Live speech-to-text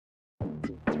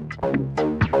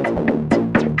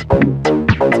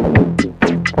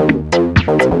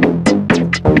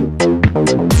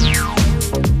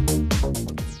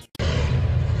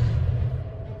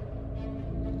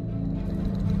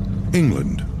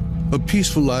England, a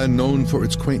peaceful land known for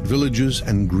its quaint villages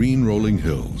and green rolling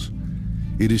hills.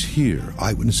 It is here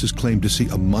eyewitnesses claim to see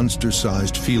a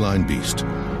monster-sized feline beast,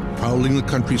 prowling the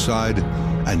countryside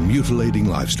and mutilating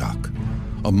livestock.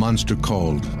 A monster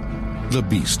called the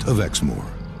Beast of Exmoor.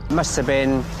 Must have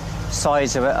been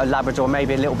size of a Labrador,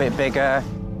 maybe a little bit bigger.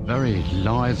 Very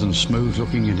lithe and smooth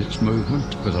looking in its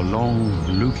movement, with a long,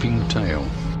 looping tail.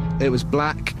 It was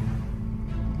black,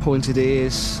 pointed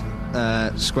ears,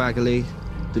 scraggly,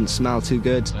 didn't smell too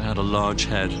good. It had a large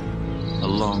head, a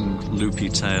long, loopy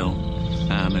tail,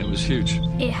 and it was huge.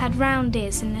 It had round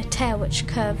ears and a tail which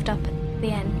curved up at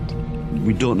the end.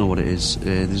 We don't know what it is.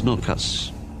 There's no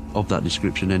cats of that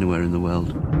description anywhere in the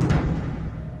world.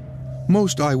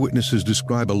 Most eyewitnesses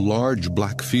describe a large,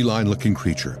 black, feline-looking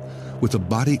creature with a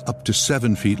body up to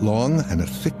 7 feet long and a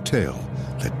thick tail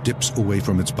that dips away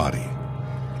from its body.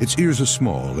 Its ears are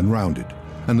small and rounded,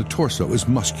 and the torso is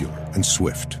muscular and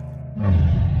swift.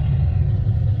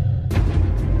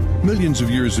 Millions of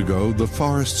years ago, the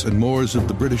forests and moors of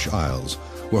the British Isles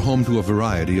were home to a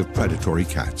variety of predatory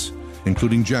cats,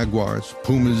 including jaguars,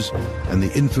 pumas, and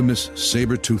the infamous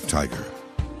saber-toothed tiger.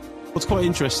 What's quite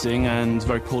interesting and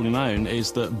very poorly known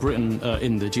is that Britain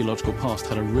in the geological past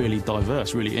had a really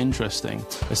diverse, really interesting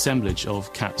assemblage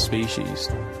of cat species.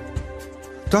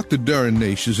 Dr. Darren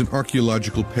Naish is an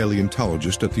archaeological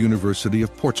paleontologist at the University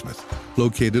of Portsmouth,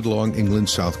 located along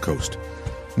England's south coast.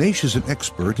 Naish is an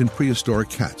expert in prehistoric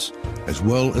cats, as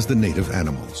well as the native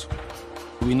animals.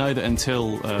 We know that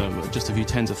until just a few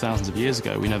tens of thousands of years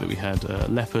ago, we know that we had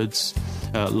leopards,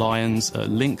 lions,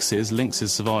 lynxes. Lynxes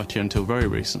survived here until very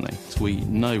recently. So we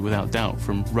know without doubt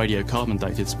from radiocarbon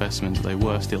dated specimens that they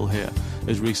were still here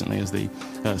as recently as the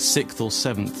 6th or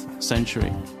 7th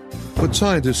century. But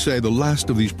scientists say the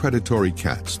last of these predatory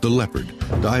cats, the leopard,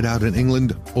 died out in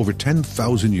England over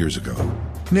 10,000 years ago.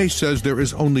 Naish says there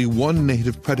is only one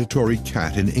native predatory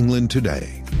cat in England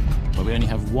today. Well, we only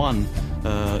have one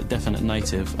definite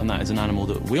native, and that is an animal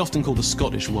that we often call the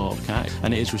Scottish wildcat,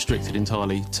 and it is restricted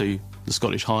entirely to the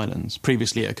Scottish Highlands.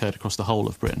 Previously it occurred across the whole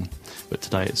of Britain, but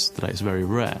today it's very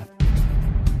rare.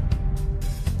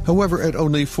 However, at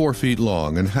only 4 feet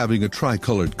long and having a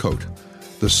tricolored coat,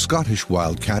 the Scottish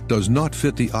wildcat does not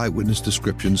fit the eyewitness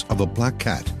descriptions of a black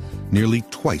cat nearly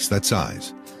twice that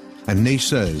size. And Naish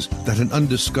says that an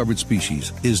undiscovered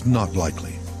species is not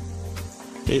likely.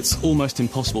 It's almost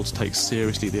impossible to take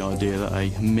seriously the idea that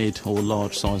a mid or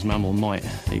large-sized mammal might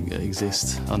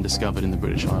exist undiscovered in the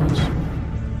British Isles.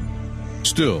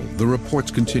 Still, the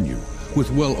reports continue,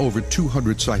 with well over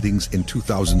 200 sightings in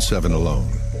 2007 alone.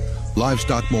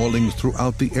 Livestock maulings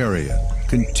throughout the area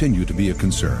continue to be a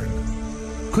concern.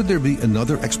 Could there be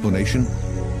another explanation?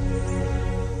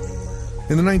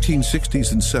 In the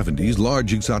 1960s and 70s,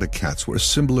 large exotic cats were a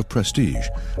symbol of prestige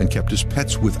and kept as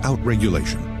pets without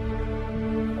regulation.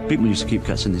 People used to keep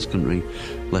cats in this country,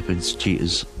 leopards,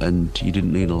 cheetahs, and you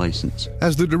didn't need a license.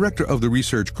 As the director of the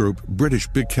research group British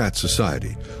Big Cat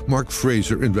Society, Mark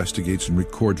Fraser investigates and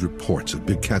records reports of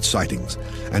big cat sightings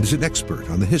and is an expert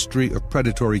on the history of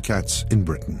predatory cats in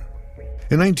Britain.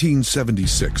 In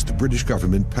 1976, the British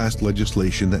government passed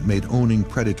legislation that made owning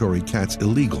predatory cats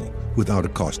illegal without a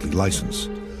costly license.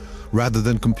 Rather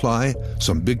than comply,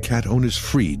 some big cat owners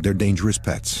freed their dangerous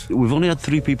pets. We've only had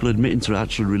 3 people admitting to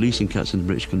actually releasing cats in the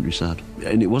British countryside.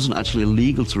 And it wasn't actually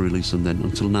illegal to release them then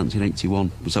until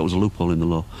 1981, because that was a loophole in the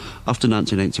law. After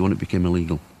 1981, it became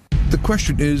illegal. The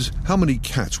question is, how many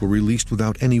cats were released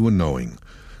without anyone knowing?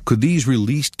 Could these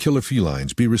released killer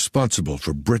felines be responsible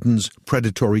for Britain's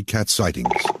predatory cat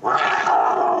sightings?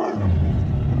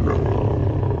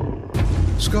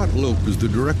 Scott Lope is the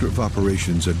Director of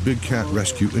Operations at Big Cat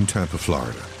Rescue in Tampa,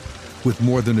 Florida. With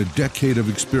more than a decade of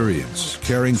experience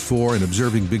caring for and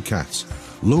observing big cats,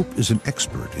 Lope is an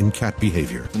expert in cat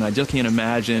behavior. And I just can't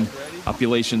imagine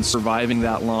populations surviving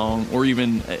that long, or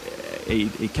even a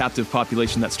captive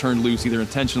population that's turned loose either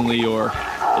intentionally or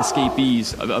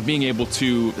escapees, of being able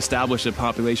to establish a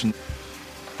population.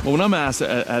 Well, when I'm asked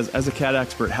as a cat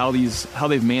expert how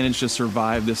they've managed to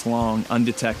survive this long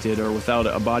undetected or without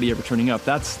a body ever turning up,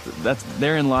 that's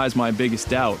therein lies my biggest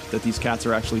doubt that these cats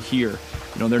are actually here.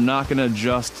 You know, they're not going to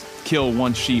just kill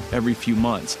one sheep every few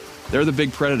months. They're the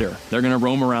big predator. They're going to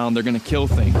roam around. They're going to kill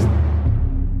things.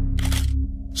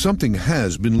 Something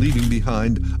has been leaving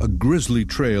behind a grisly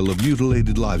trail of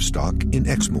mutilated livestock in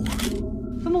Exmoor.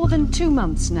 For more than 2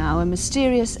 months now, a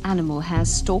mysterious animal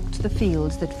has stalked the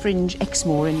fields that fringe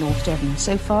Exmoor in North Devon.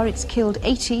 So far, it's killed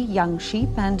 80 young sheep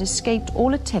and escaped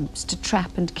all attempts to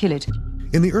trap and kill it.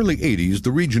 In the early 80s,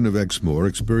 the region of Exmoor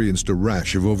experienced a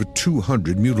rash of over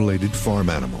 200 mutilated farm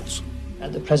animals.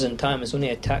 At the present time, it's only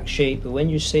attacked sheep, but when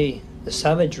you see the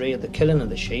savagery of the killing of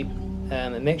the sheep,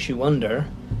 it makes you wonder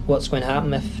what's going to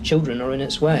happen if children are in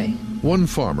its way. One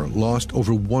farmer lost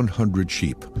over 100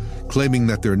 sheep, claiming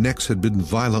that their necks had been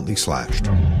violently slashed.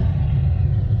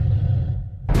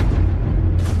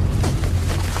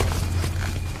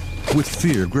 With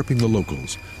fear gripping the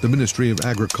locals, the Ministry of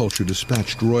Agriculture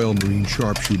dispatched Royal Marine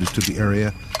sharpshooters to the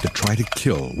area to try to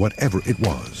kill whatever it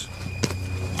was.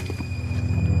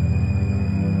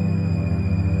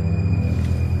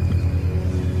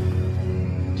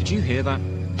 Did you hear that?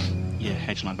 Yeah,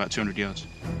 hedge line, about 200 yards.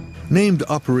 Named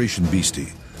Operation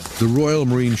Beastie, the Royal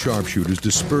Marine sharpshooters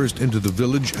dispersed into the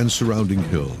village and surrounding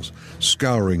hills,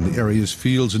 scouring the area's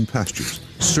fields and pastures,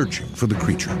 searching for the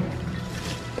creature.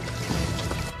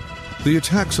 The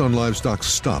attacks on livestock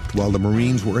stopped while the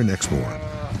Marines were in Exmoor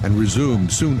and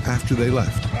resumed soon after they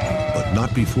left, but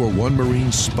not before one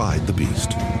Marine spied the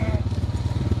beast.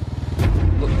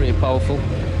 Looked pretty powerful.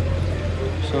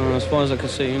 So as far as I could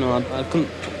see, I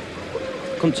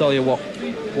couldn't tell you what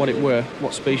it were,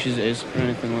 what species it is, or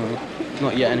anything like that.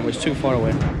 Not yet anyway, it's too far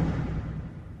away.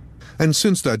 And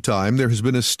since that time, there has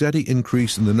been a steady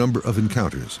increase in the number of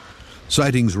encounters.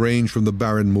 Sightings range from the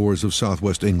barren moors of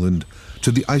southwest England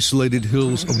to the isolated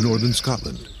hills of northern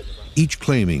Scotland, each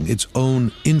claiming its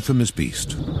own infamous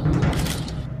beast.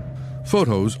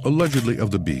 Photos allegedly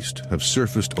of the beast have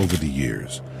surfaced over the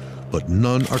years, but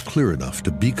none are clear enough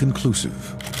to be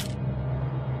conclusive.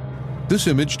 This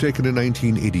image, taken in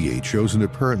 1988, shows an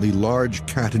apparently large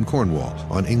cat in Cornwall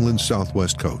on England's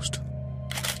southwest coast.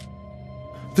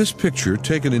 This picture,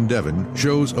 taken in Devon,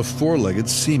 shows a four-legged,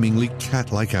 seemingly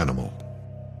cat-like animal.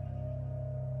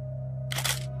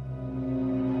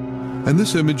 And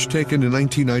this image, taken in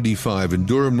 1995 in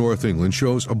Durham, North England,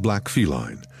 shows a black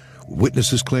feline.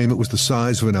 Witnesses claim it was the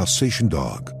size of an Alsatian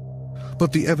dog.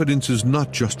 But the evidence is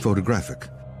not just photographic.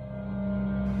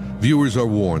 Viewers are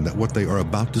warned that what they are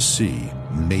about to see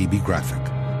may be graphic.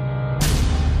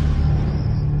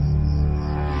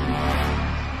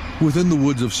 Within the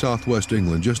woods of southwest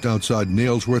England, just outside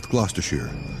Nailsworth,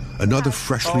 Gloucestershire, another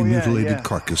freshly mutilated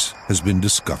carcass has been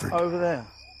discovered. Over there.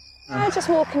 I was just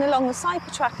walking along the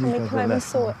cycle track and we came over and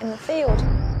saw it in the field.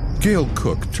 Gail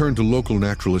Cook turned to local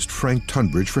naturalist Frank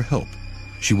Tunbridge for help.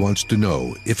 She wants to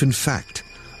know if, in fact,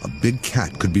 a big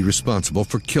cat could be responsible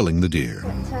for killing the deer.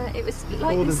 But, it was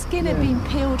like the skin had been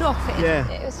peeled off.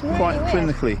 It was really quite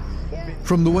weird. clinically.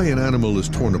 From the way an animal is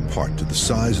torn apart to the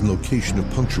size and location of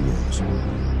puncture wounds,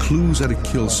 clues at a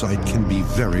kill site can be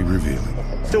very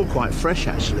revealing. Still quite fresh,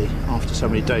 actually, after so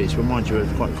many days. Remind you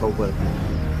of quite cold weather.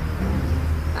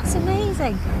 That's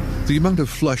amazing. The amount of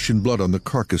flesh and blood on the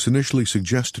carcass initially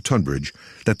suggests to Tunbridge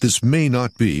that this may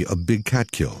not be a big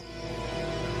cat kill.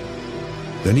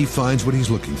 Then he finds what he's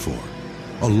looking for,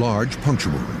 a large puncture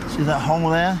wound. See that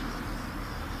hole there?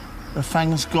 The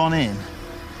fang's gone in.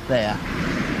 There.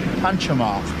 Puncture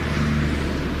mark.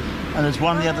 And there's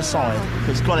one on the other side.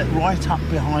 It's got it right up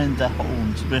behind the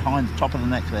horns, behind the top of the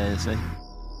neck there, you see.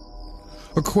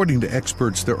 According to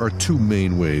experts, there are two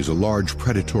main ways a large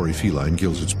predatory feline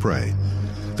kills its prey.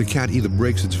 The cat either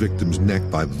breaks its victim's neck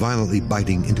by violently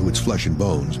biting into its flesh and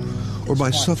bones, or by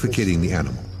suffocating the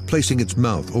animal, placing its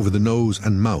mouth over the nose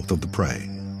and mouth of the prey.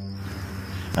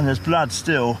 And there's blood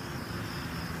still.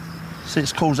 See,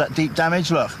 it's caused that deep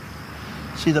damage, look.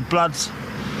 See, the blood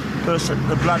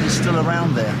is still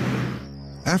around there.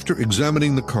 After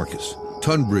examining the carcass,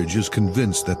 Tunbridge is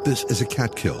convinced that this is a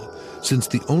cat kill, since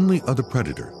the only other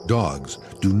predator, dogs,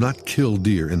 do not kill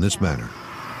deer in this manner.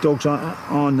 Dogs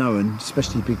are known,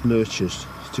 especially big lurchers,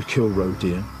 to kill roe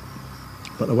deer.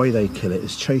 But the way they kill it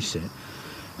is chase it,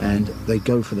 and they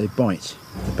bite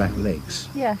the back legs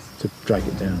to drag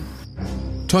it down.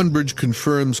 Tunbridge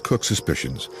confirms Cook's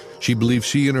suspicions. She believes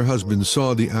she and her husband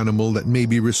saw the animal that may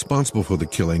be responsible for the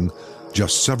killing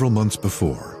just several months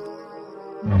before.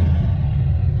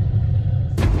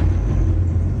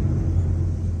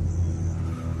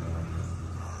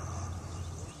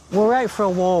 We're out for a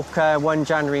walk one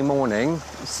January morning,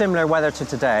 similar weather to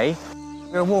today.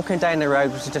 We were walking down the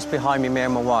road, which is just behind me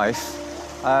and my wife,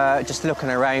 just looking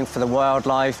around for the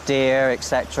wildlife, deer,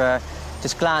 etc.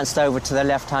 Just glanced over to the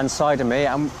left-hand side of me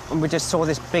and we just saw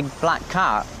this big black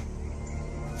cat.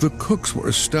 The Cooks were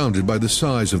astounded by the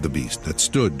size of the beast that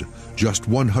stood just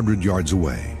 100 yards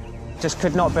away. Just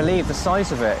could not believe the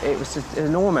size of it. It was just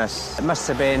enormous. It must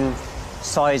have been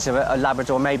size of a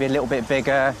Labrador, maybe a little bit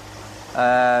bigger.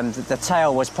 The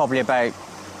tail was probably about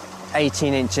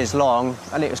 18 inches long,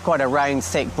 and it was quite a round,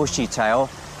 thick, bushy tail.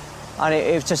 And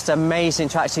it was just amazing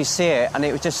to actually see it, and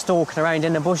it was just stalking around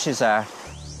in the bushes there.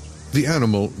 The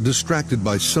animal, distracted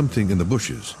by something in the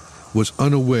bushes, was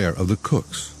unaware of the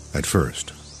cooks at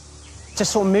first.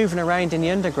 Just sort of moving around in the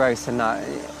undergrowth and that.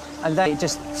 And then it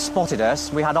just spotted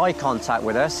us. We had eye contact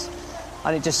with us,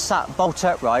 and it just sat bolt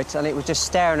upright, and it was just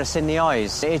staring us in the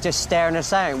eyes. It was just staring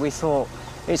us out. We thought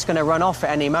it's going to run off at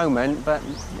any moment, but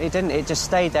it didn't. It just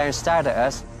stayed there and stared at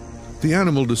us. The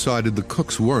animal decided the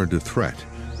cooks weren't a threat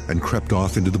and crept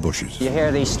off into the bushes. You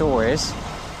hear these stories,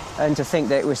 and to think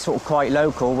that it was sort of quite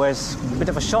local was a bit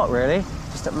of a shock, really.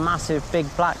 Just a massive, big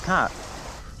black cat.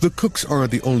 The cooks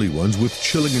aren't the only ones with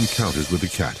chilling encounters with the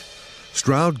cat.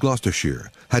 Stroud,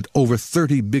 Gloucestershire, had over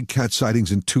 30 big cat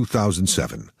sightings in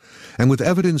 2007. And with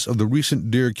evidence of the recent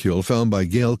deer kill found by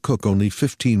Gail Cook only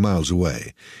 15 miles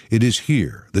away, it is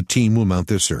here the team will mount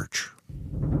their search.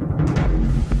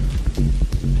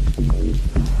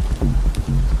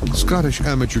 Scottish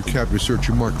amateur cat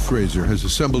researcher Mark Fraser has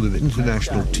assembled an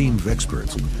international team of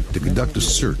experts to conduct a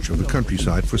search of the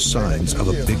countryside for signs of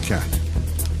a big cat.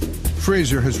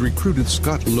 Fraser has recruited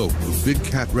Scott Lope of Big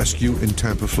Cat Rescue in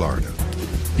Tampa, Florida.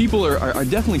 People are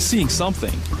definitely seeing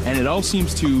something, and it all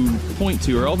seems to point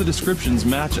to, or all the descriptions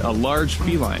match a large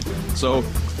feline. So,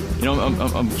 you know,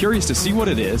 I'm curious to see what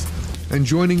it is. And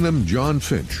joining them, John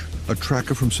Finch, a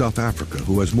tracker from South Africa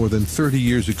who has more than 30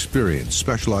 years' experience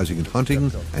specializing in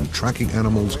hunting and tracking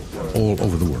animals all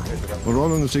over the world. My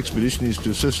role on this expedition is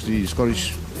to assist the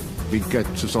Scottish Big Cat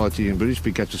Society and British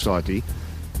Big Cat Society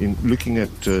in looking at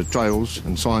trails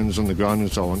and signs on the ground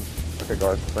and so on. Okay,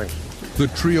 guys, thanks. The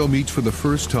trio meets for the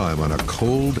first time on a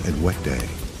cold and wet day.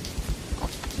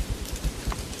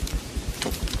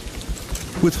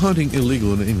 With hunting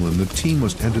illegal in England, the team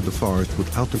must enter the forest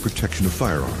without the protection of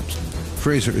firearms.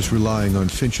 Fraser is relying on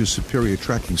Finch's superior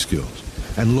tracking skills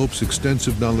and Lope's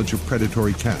extensive knowledge of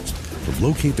predatory cats to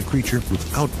locate the creature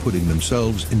without putting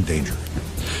themselves in danger.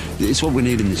 It's what we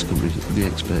need in this country, the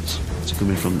experts to come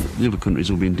in from the other countries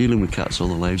who've been dealing with cats all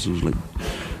their lives, who's like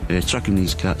tracking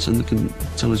these cats, and they can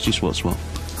tell us just what's what.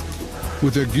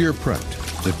 With their gear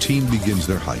prepped, the team begins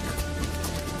their hike.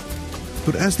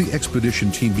 But as the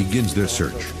expedition team begins their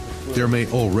search, there may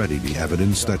already be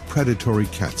evidence that predatory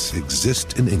cats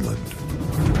exist in England.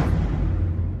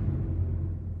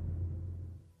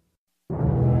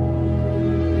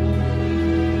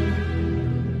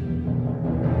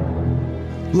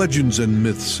 Legends and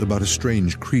myths about a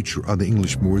strange creature on the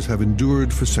English moors have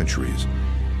endured for centuries.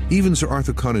 Even Sir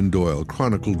Arthur Conan Doyle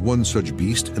chronicled one such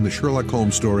beast in the Sherlock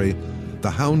Holmes story, The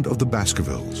Hound of the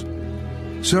Baskervilles.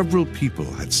 Several people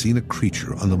had seen a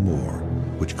creature on the moor,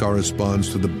 which corresponds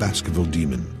to the Baskerville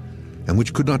demon, and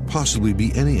which could not possibly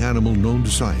be any animal known to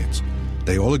science.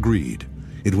 They all agreed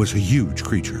it was a huge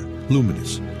creature,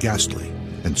 luminous, ghastly,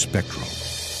 and spectral.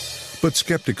 But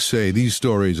skeptics say these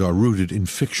stories are rooted in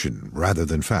fiction rather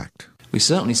than fact. We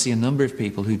certainly see a number of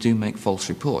people who do make false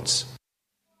reports.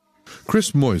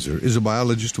 Chris Moiser is a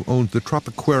biologist who owns the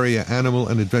Tropiquaria Animal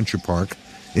and Adventure Park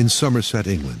in Somerset,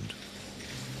 England.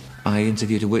 I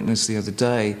interviewed a witness the other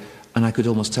day, and I could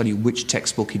almost tell you which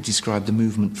textbook he described the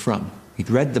movement from.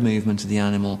 He'd read the movement of the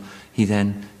animal. He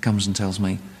then comes and tells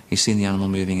me he's seen the animal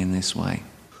moving in this way.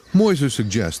 Moiser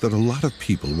suggests that a lot of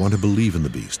people want to believe in the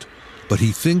beast, but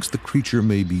he thinks the creature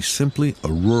may be simply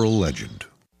a rural legend.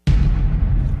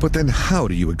 But then how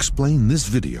do you explain this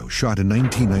video shot in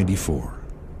 1994?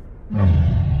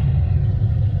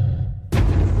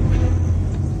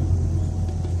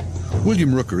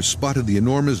 William Rooker spotted the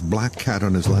enormous black cat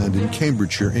on his land in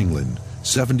Cambridgeshire, England,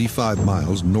 75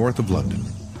 miles north of London.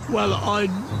 Well, I'd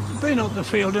been up the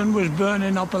field and was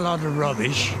burning up a lot of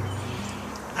rubbish,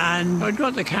 and I'd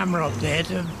got the camera up there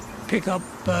to pick up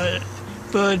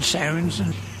bird sounds,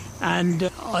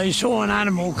 and I saw an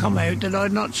animal come out that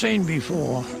I'd not seen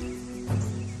before.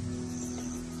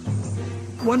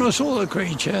 When I saw the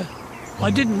creature, I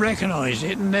didn't recognise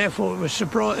it, and therefore it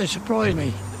surprised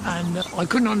me. And I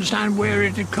couldn't understand where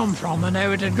it had come from and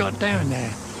how it had got down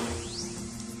there.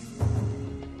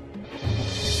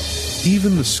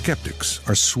 Even the skeptics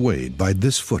are swayed by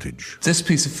this footage. This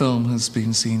piece of film has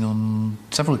been seen on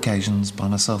several occasions by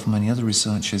myself and many other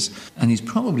researchers, and is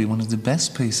probably one of the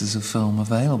best pieces of film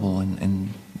available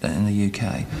in the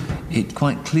UK. It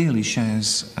quite clearly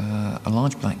shows a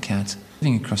large black cat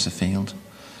moving across a field.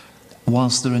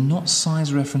 Whilst there are not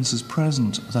size references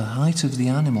present, the height of the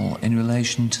animal in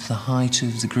relation to the height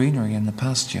of the greenery and the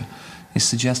pasture is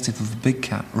suggestive of a big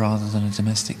cat rather than a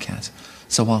domestic cat.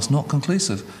 So whilst not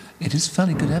conclusive, it is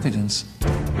fairly good evidence.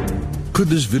 Could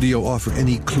this video offer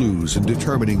any clues in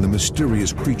determining the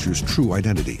mysterious creature's true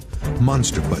identity?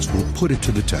 Monster Quest will put it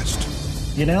to the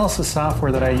test. The analysis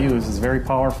software that I use is very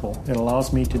powerful. It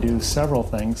allows me to do several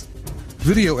things.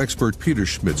 Video expert Peter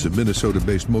Schmitz of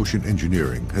Minnesota-based Motion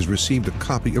Engineering has received a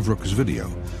copy of Rook's video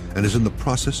and is in the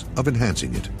process of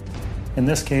enhancing it. In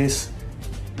this case,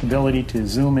 ability to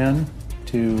zoom in,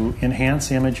 to enhance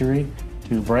imagery,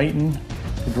 to brighten,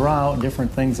 to draw out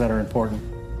different things that are important.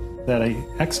 That an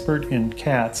expert in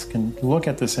cats can look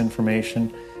at this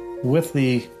information with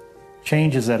the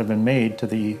changes that have been made to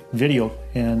the video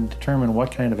and determine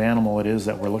what kind of animal it is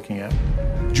that we're looking at.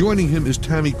 Joining him is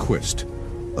Tammy Quist,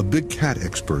 a big cat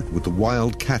expert with the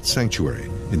Wild Cat Sanctuary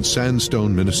in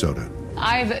Sandstone, Minnesota.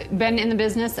 I've been in the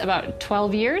business about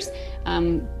 12 years,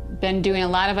 been doing a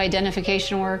lot of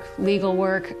identification work, legal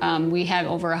work. We have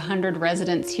over 100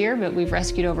 residents here, but we've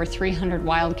rescued over 300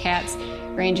 wild cats,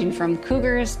 ranging from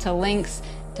cougars to lynx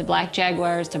to black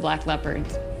jaguars to black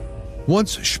leopards.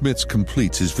 Once Schmitz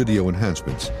completes his video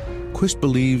enhancements, Quist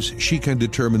believes she can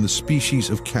determine the species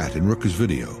of cat in Rooker's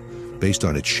video based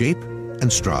on its shape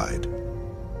and stride.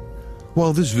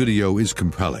 While this video is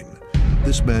compelling,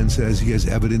 this man says he has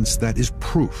evidence that is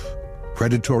proof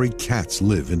predatory cats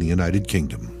live in the United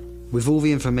Kingdom. With all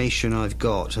the information I've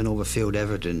got and all the field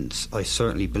evidence, I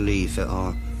certainly believe there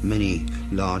are many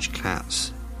large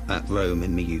cats at roam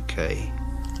in the UK.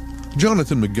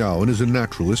 Jonathan McGowan is a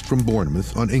naturalist from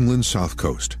Bournemouth on England's south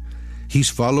coast. He's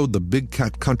followed the big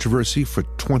cat controversy for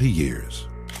 20 years.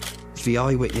 The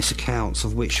eyewitness accounts,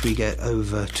 of which we get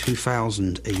over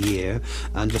 2,000 a year,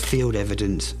 and the field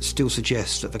evidence still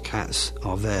suggests that the cats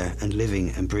are there and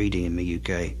living and breeding in the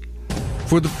UK.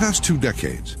 For the past 2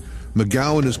 decades,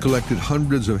 McGowan has collected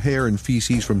hundreds of hair and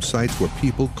feces from sites where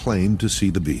people claim to see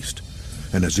the beast,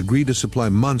 and has agreed to supply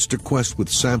Monster Quest with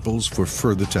samples for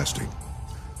further testing.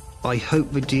 I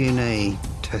hope the DNA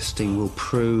testing will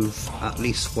prove at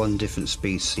least one different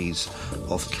species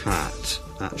of cat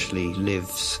actually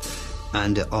lives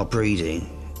and are breeding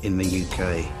in the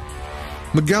UK.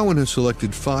 McGowan has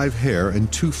selected 5 hair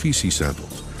and 2 feces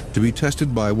samples to be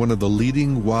tested by one of the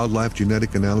leading wildlife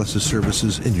genetic analysis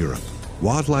services in Europe,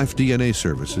 Wildlife DNA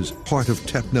Services, part of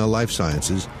Tepnell Life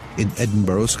Sciences in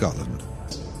Edinburgh, Scotland.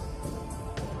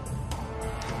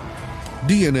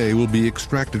 DNA will be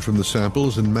extracted from the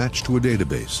samples and matched to a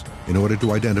database in order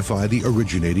to identify the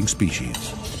originating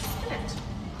species.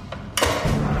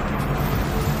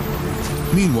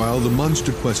 Meanwhile, the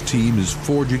Monster Quest team is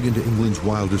forging into England's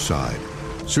wilder side,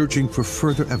 searching for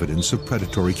further evidence of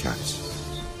predatory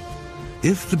cats.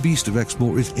 If the beast of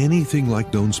Exmoor is anything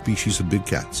like known species of big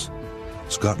cats,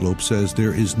 Scott Lope says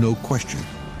there is no question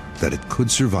that it could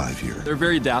survive here. They're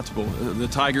very adaptable. The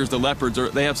tigers, the leopards,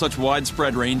 they have such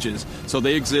widespread ranges, so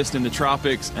they exist in the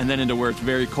tropics and then into where it's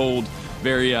very cold,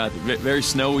 very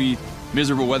snowy,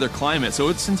 miserable weather climate. So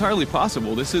it's entirely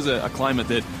possible. This is a climate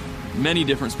that many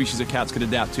different species of cats could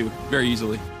adapt to very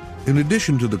easily. In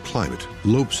addition to the climate,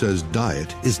 Lope says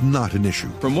diet is not an issue.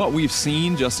 From what we've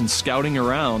seen just in scouting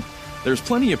around, there's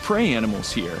plenty of prey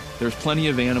animals here. There's plenty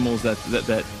of animals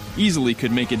that easily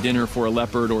could make a dinner for a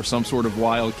leopard or some sort of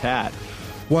wild cat.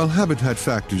 While habitat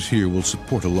factors here will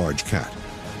support a large cat,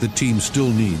 the team still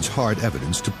needs hard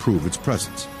evidence to prove its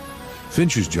presence.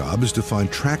 Finch's job is to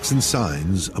find tracks and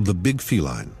signs of the big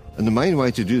feline. And the main way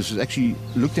to do this is actually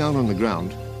look down on the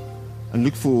ground and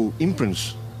look for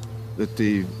imprints that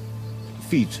the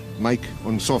feet make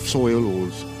on soft soil or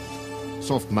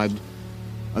soft mud,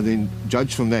 and then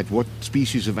judge from that what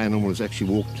species of animal has actually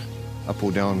walked up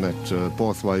or down that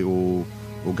pathway or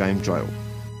game trail.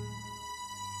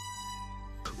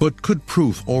 But could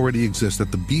proof already exist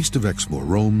that the beast of Exmoor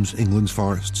roams England's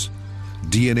forests?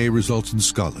 DNA results in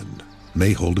Scotland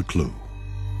may hold a clue.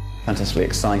 Fantastically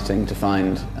exciting to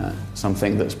find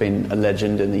something that's been a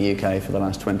legend in the UK for the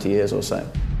last 20 years or so.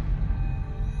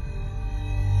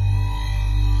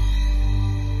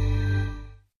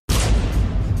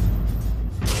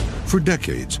 For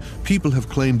decades, people have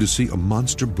claimed to see a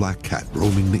monster black cat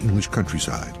roaming the English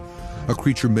countryside, a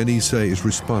creature many say is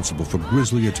responsible for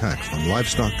grisly attacks on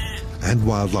livestock and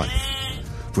wildlife.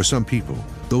 For some people,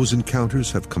 those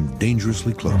encounters have come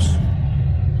dangerously close.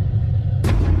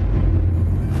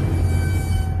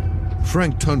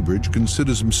 Frank Tunbridge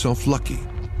considers himself lucky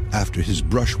after his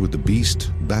brush with the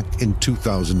beast back in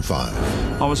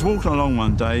 2005. I was walking along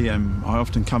one day, I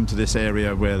often come to this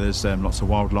area where there's lots of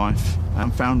wildlife,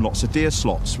 and found lots of deer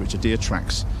slots, which are deer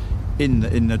tracks, in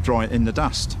the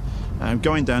dust.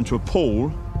 Going down to a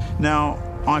pool. Now,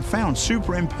 I found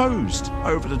superimposed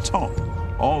over the top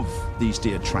of these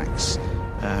deer tracks,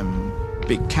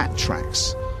 big cat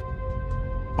tracks.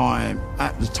 I,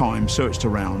 at the time, searched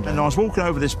around, and I was walking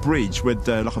over this bridge with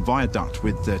like a viaduct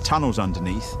with tunnels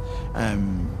underneath,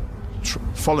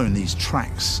 following these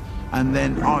tracks, and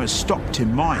then I was stopped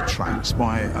in my tracks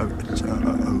by a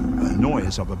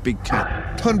noise of a big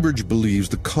cat. Tunbridge believes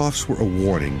the coughs were a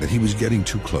warning that he was getting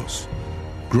too close.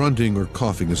 Grunting or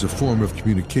coughing is a form of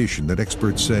communication that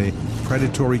experts say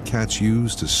predatory cats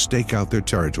use to stake out their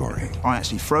territory. I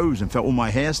actually froze and felt all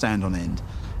my hair stand on end.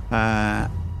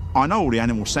 I know all the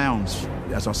animal sounds.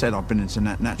 As I said, I've been into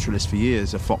naturalists for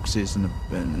years, of foxes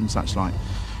and such like.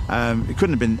 It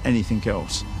couldn't have been anything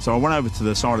else. So I went over to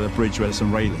the side of the bridge where there's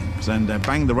some railings and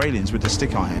banged the railings with the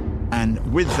stick I had.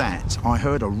 And with that, I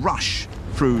heard a rush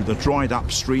through the dried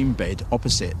up stream bed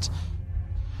opposite.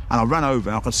 And I ran over,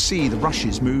 and I could see the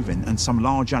rushes moving and some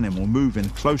large animal moving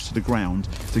close to the ground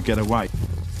to get away.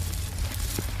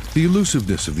 The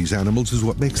elusiveness of these animals is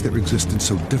what makes their existence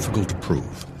so difficult to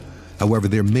prove. However,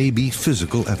 there may be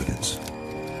physical evidence.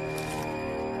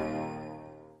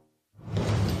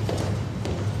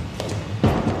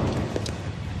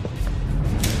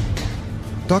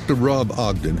 Dr. Rob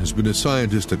Ogden has been a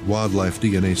scientist at Wildlife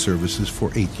DNA Services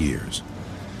for 8 years.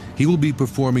 He will be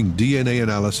performing DNA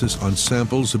analysis on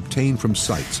samples obtained from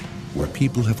sites where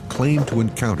people have claimed to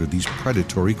encounter these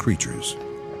predatory creatures.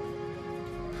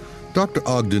 Dr.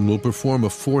 Ogden will perform a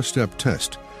 4-step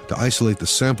test to isolate the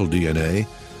sample DNA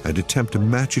and attempt to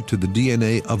match it to the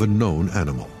DNA of a known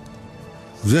animal.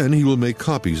 Then he will make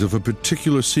copies of a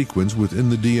particular sequence within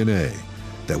the DNA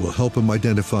that will help him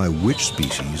identify which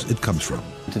species it comes from.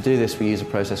 To do this, we use a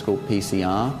process called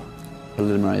PCR,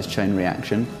 polymerase chain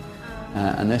reaction,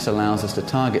 and this allows us to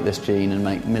target this gene and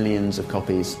make millions of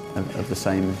copies of the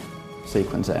same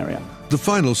sequence area. The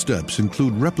final steps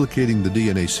include replicating the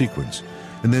DNA sequence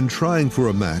and then trying for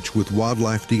a match with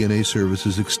Wildlife DNA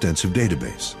Services' extensive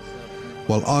database.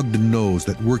 While Ogden knows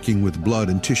that working with blood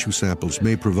and tissue samples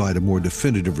may provide a more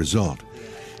definitive result,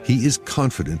 he is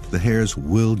confident the hairs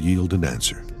will yield an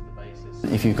answer.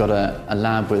 If you've got a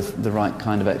lab with the right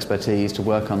kind of expertise to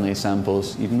work on these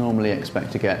samples, you'd normally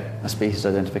expect to get a species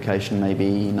identification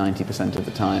maybe 90% of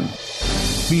the time.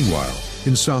 Meanwhile,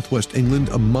 in southwest England,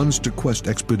 a Munster Quest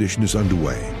expedition is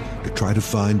underway to try to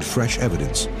find fresh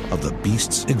evidence of the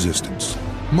beast's existence.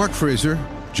 Mark Fraser,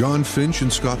 John Finch,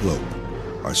 and Scott Loeb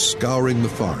are scouring the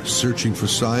forest, searching for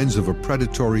signs of a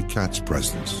predatory cat's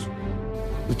presence.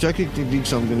 The tracking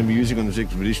techniques I'm going to be using on this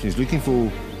expedition is looking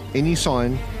for any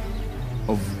sign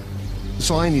of... The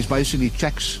sign is basically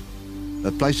tracks,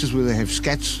 places where they have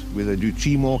scats, where they do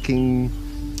tree marking,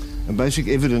 and basic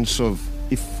evidence of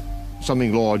if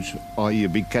something large, i.e. a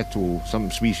big cat or some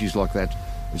species like that,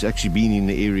 has actually been in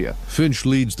the area. Finch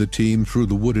leads the team through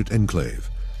the wooded enclave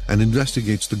and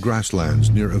investigates the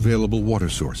grasslands near available water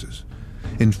sources.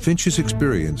 In Finch's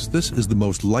experience, this is the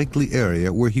most likely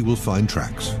area where he will find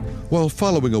tracks. While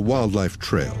following a wildlife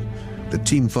trail, the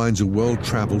team finds a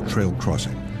well-traveled trail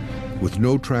crossing. With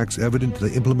no tracks evident,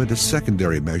 they implement a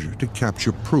secondary measure to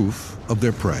capture proof of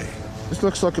their prey. This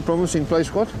looks like a promising place,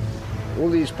 Scott. All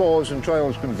these paths and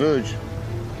trails converge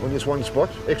on this one spot.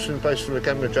 Excellent place for a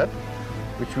camera trap,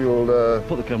 which we'll...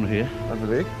 Put the camera here. Over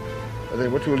there. And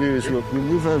then what we'll do is we'll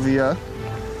move over here.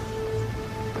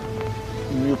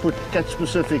 And we'll put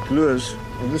cat-specific lures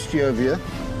on this tree over here,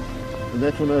 and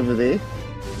that one over there.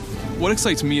 What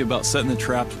excites me about setting the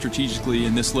trap strategically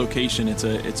in this location, it's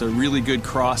a really good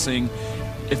crossing.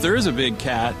 If there is a big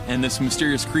cat, and this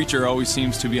mysterious creature always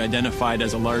seems to be identified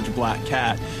as a large black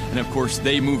cat, and of course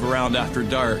they move around after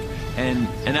dark, and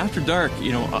after dark,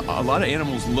 you know, a lot of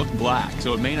animals look black,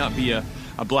 so it may not be a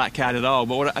black cat at all,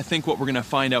 but I think what we're going to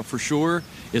find out for sure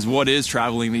is what is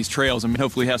traveling these trails, and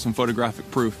hopefully have some photographic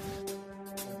proof.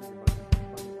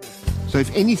 So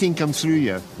if anything comes through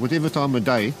here, whatever time of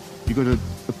day, you've got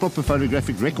a proper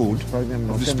photographic record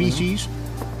of the species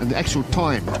and the actual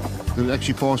time that it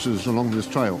actually passes along this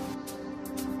trail.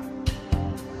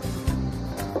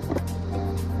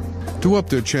 To up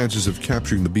their chances of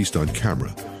capturing the beast on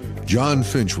camera, John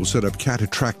Finch will set up cat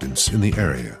attractants in the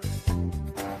area.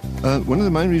 One of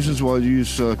the main reasons why I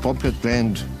use bobcat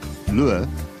gland lure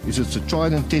is it's a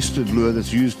tried and tested lure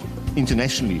that's used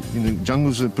internationally, in the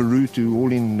jungles of Peru to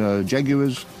all in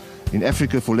jaguars, in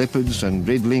Africa for leopards and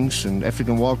red lynx and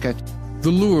African wildcat. The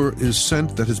lure is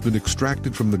scent that has been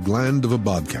extracted from the gland of a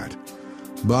bobcat.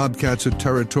 Bobcats are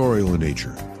territorial in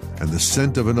nature, and the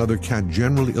scent of another cat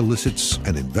generally elicits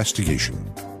an investigation.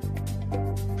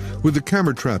 With the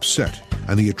camera trap set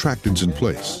and the attractants in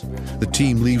place, the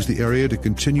team leaves the area to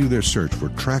continue their search for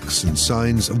tracks and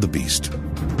signs of the beast.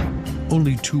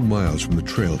 Only 2 miles from the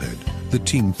trailhead, the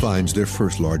team finds their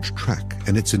first large track,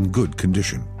 and it's in good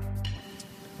condition.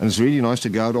 And it's really nice to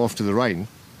go out after the rain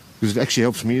because it actually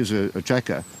helps me as a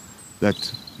tracker that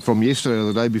from yesterday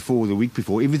or the day before, the week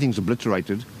before, everything's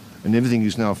obliterated and everything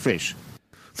is now fresh.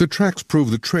 The tracks prove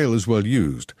the trail is well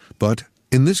used, but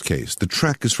in this case, the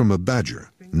track is from a badger,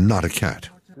 not a cat.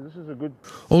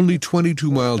 Only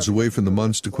 22 miles away from the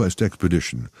Monster Quest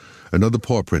expedition, another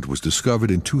paw print was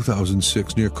discovered in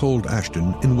 2006 near Cold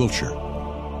Ashton in Wiltshire.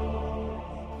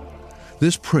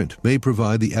 This print may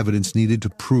provide the evidence needed to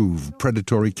prove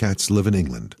predatory cats live in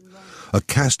England. A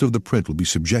cast of the print will be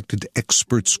subjected to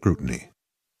expert scrutiny.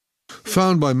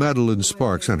 Found by Madeline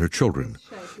Sparks and her children,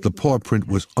 the paw print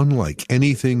was unlike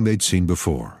anything they'd seen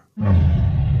before.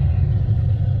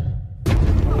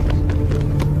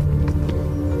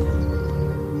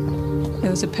 There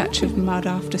was a patch of mud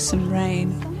after some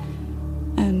rain,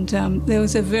 and there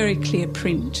was a very clear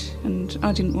print, and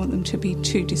I didn't want them to be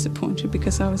too disappointed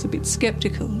because I was a bit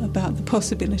sceptical about the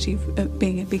possibility of it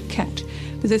being a big cat.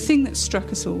 But the thing that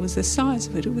struck us all was the size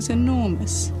of it. It was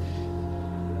enormous.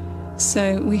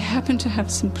 So we happened to have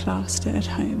some plaster at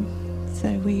home.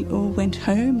 So we all went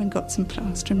home and got some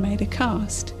plaster and made a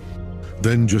cast.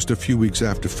 Then, just a few weeks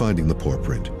after finding the paw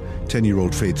print,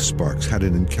 10-year-old Faith Sparks had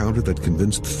an encounter that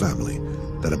convinced the family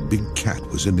that a big cat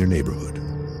was in their neighborhood.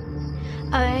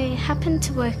 I happened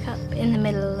to wake up in the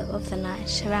middle of the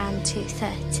night around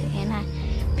 2:30 and I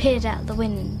peered out the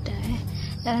window,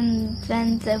 and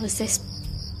then there was this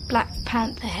black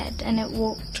panther head and it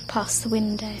walked past the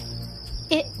window.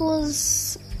 It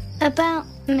was about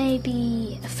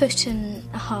maybe 1.5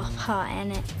 feet high,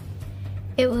 and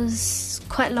it was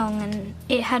quite long, and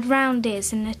it had round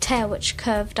ears and a tail which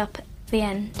curved up at the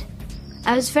end.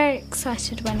 I was very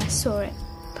excited when I saw it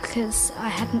because I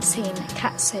hadn't seen a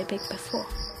cat so big before.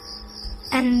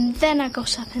 And then I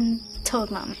got up and told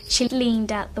Mum. She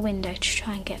leaned out the window to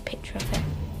try and get a picture of it.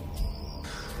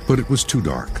 But it was too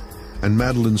dark, and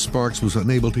Madeline Sparks was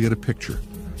unable to get a picture.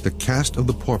 The cast of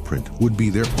the paw print would be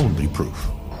their only proof.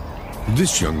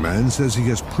 This young man says he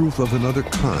has proof of another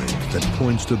kind that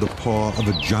points to the paw of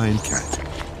a giant cat,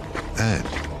 and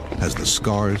has the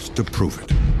scars to prove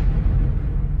it.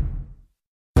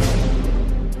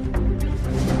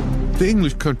 The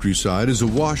English countryside is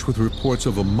awash with reports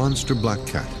of a monster black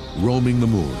cat roaming the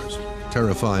moors,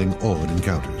 terrifying awed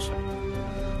encounters.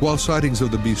 While sightings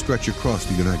of the beast stretch across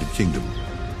the United Kingdom,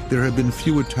 there have been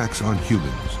few attacks on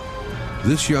humans.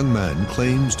 This young man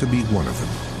claims to be one of them.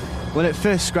 When it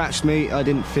first scratched me, I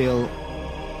didn't feel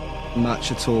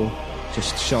much at all,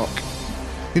 just shock.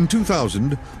 In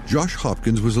 2000, Josh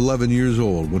Hopkins was 11 years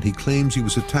old when he claims he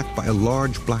was attacked by a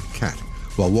large black cat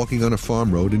while walking on a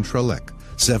farm road in Trelech,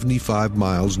 75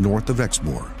 miles north of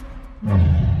Exmoor.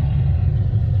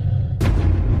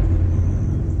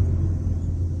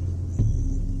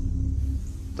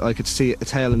 I could see a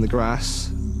tail in the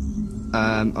grass.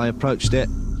 I approached it.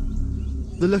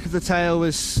 The look of the tail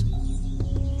was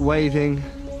waving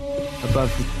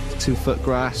above the 2-foot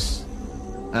grass.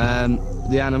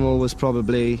 The animal was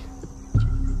probably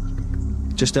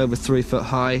just over 3 foot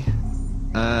high,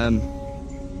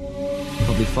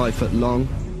 probably 5 foot long.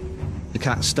 The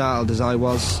cat startled as I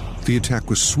was. The attack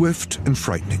was swift and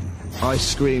frightening. I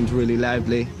screamed really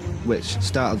loudly, which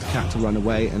startled the cat to run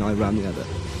away, and I ran the other.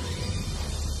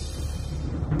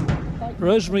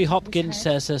 Rosemary Hopkins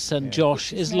says her son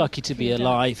Josh is lucky to be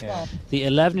alive. The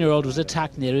 11-year-old was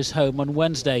attacked near his home on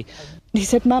Wednesday. He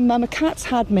said, Mum, a cat's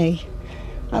had me.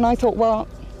 And I thought, well,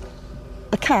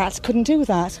 a cat couldn't do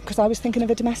that, because I was thinking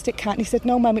of a domestic cat. And he said,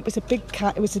 no, Mum, it was a big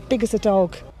cat. It was as big as a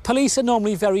dog. Police are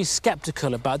normally very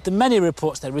sceptical about the many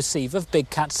reports they receive of big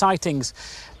cat sightings,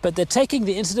 but they're taking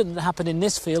the incident that happened in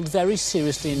this field very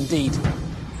seriously indeed.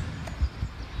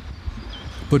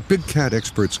 But big cat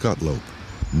expert Scott Lope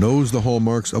knows the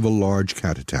hallmarks of a large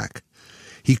cat attack.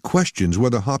 He questions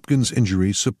whether Hopkins'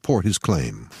 injuries support his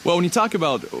claim. Well, when you talk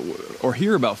about or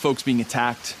hear about folks being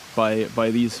attacked by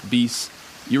these beasts,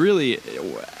 you really,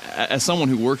 as someone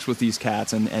who works with these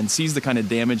cats and sees the kind of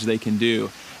damage they can do,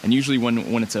 and usually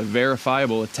when it's a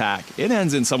verifiable attack, it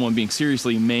ends in someone being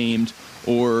seriously maimed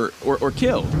or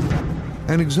killed.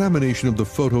 An examination of the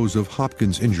photos of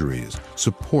Hopkins' injuries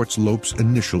supports Lope's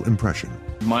initial impression.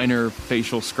 Minor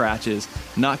facial scratches,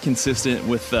 not consistent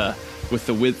with the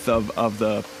width of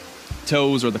the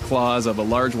toes or the claws of a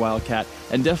large wildcat,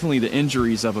 and definitely the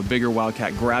injuries of a bigger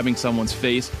wildcat grabbing someone's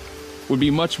face would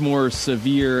be much more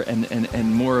severe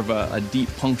and more of a deep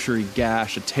puncturing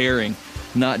gash, a tearing,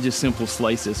 not just simple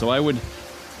slices. So I would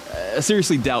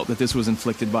seriously doubt that this was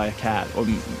inflicted by a cat or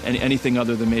anything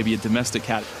other than maybe a domestic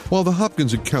cat. While the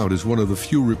Hopkins account is one of the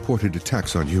few reported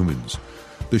attacks on humans,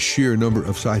 the sheer number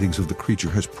of sightings of the creature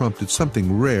has prompted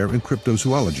something rare in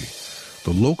cryptozoology.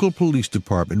 The local police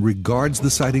department regards the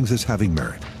sightings as having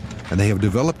merit. and they have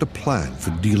developed a plan for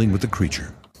dealing with the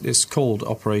creature. It's called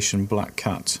Operation Black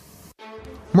Cat.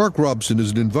 Mark Robson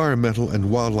is an environmental and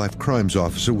wildlife crimes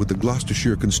officer with the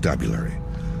Gloucestershire Constabulary.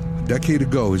 A decade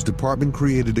ago, his department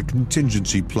created a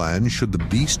contingency plan should the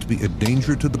beast be a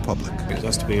danger to the public. It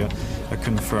has to be a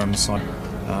confirmed site,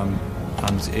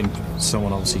 and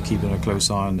someone obviously keeping a close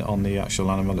eye on the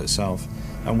actual animal itself.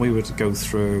 And we would go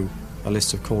through a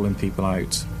list of calling people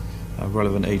out,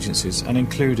 relevant agencies, and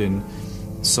including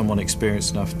someone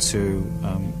experienced enough to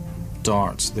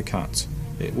dart the cat.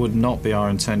 It would not be our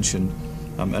intention,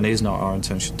 and is not our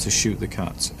intention, to shoot the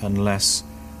cat unless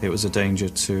it was a danger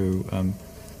to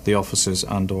the officers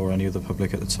and or any other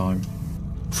public at the time.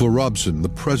 For Robson, the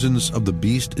presence of the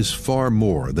beast is far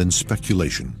more than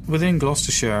speculation. Within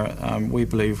Gloucestershire, we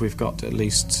believe we've got at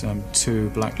least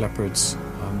 2 black leopards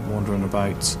wandering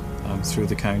about through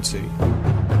the county.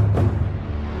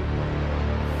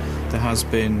 There has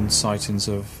been sightings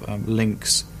of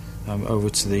lynx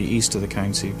over to the east of the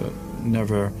county, but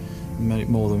never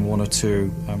more than 1 or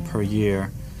 2 per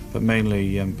year. But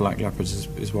mainly black leopards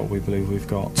is what we believe we've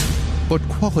got. But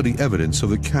quality evidence of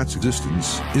the cat's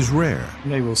existence is rare.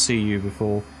 They will see you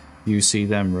before you see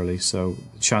them, really, so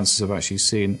the chances of actually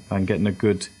seeing and getting a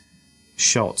good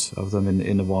shot of them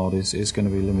in the wild is going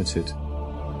to be limited.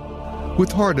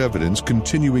 With hard evidence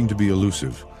continuing to be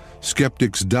elusive,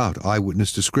 skeptics doubt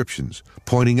eyewitness descriptions,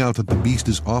 pointing out that the beast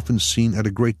is often seen at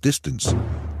a great distance,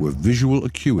 where visual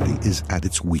acuity is at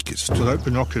its weakest. Without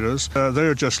binoculars,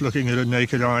 they're just looking at a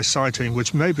naked eye sighting,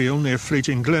 which may be only a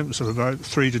fleeting glimpse of about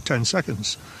 3 to 10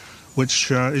 seconds,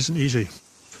 which isn't easy.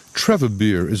 Trevor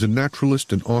Beer is a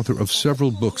naturalist and author of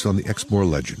several books on the Exmoor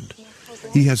legend.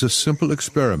 He has a simple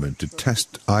experiment to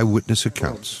test eyewitness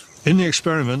accounts. In the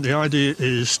experiment, the idea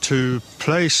is to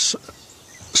place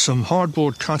some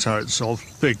hardboard cutouts of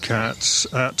big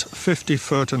cats at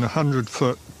 50-foot and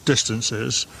 100-foot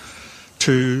distances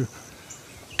to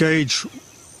gauge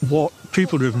what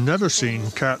people who have never seen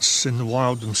cats in the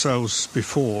wild themselves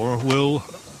before will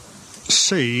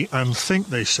see and think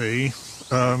they see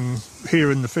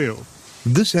here in the field.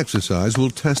 This exercise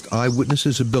will test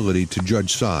eyewitnesses' ability to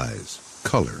judge size,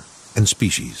 color, and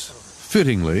species.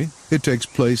 Fittingly, it takes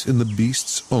place in the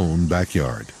beast's own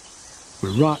backyard.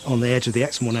 We're right on the edge of the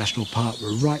Exmoor National Park.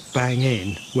 We're right bang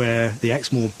in where the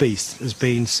Exmoor beast has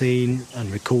been seen and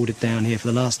recorded down here for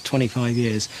the last 25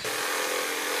 years.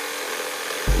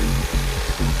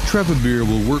 Trevor Beer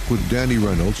will work with Danny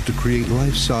Reynolds to create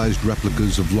life-sized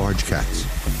replicas of large cats.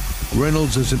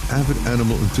 Reynolds is an avid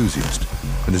animal enthusiast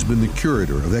and has been the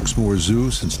curator of Exmoor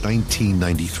Zoo since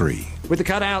 1993. With the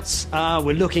cutouts,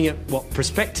 we're looking at what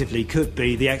prospectively could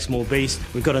be the Exmoor beast.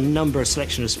 We've got a number of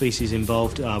selection of species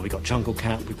involved. We've got jungle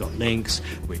cat, we've got lynx,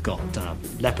 we've got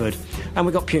leopard, and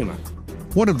we've got puma.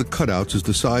 One of the cutouts is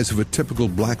the size of a typical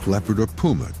black leopard or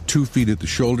puma, 2 feet at the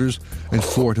shoulders and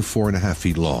 4 to 4.5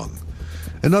 feet long.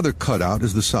 Another cutout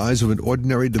is the size of an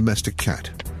ordinary domestic cat.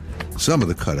 Some of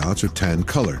the cutouts are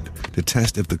tan-colored to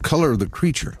test if the color of the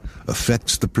creature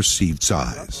affects the perceived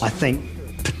size. I think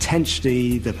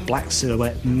potentially the black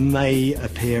silhouette may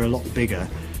appear a lot bigger,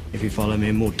 if you follow me,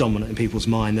 and more dominant in people's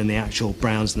mind than the actual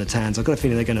browns and the tans. I've got a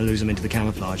feeling they're going to lose them into the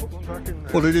camouflage.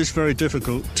 Well, it is very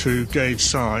difficult to gauge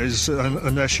size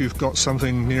unless you've got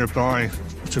something nearby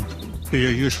to be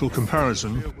a useful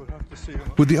comparison.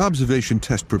 With the observation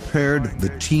test prepared, the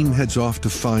team heads off to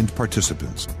find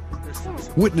participants.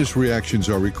 Witness reactions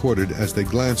are recorded as they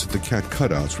glance at the cat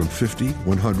cutouts from 50,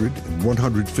 100, and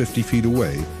 150 feet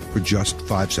away for just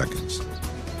 5 seconds.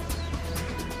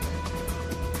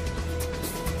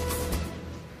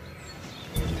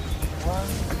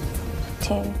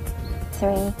 Two,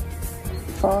 3,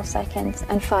 4 seconds,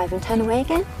 and 5, and turn away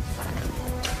again.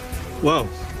 Well,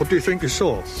 what do you think you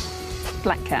saw?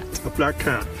 Black cat. A black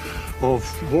cat. Of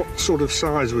what sort of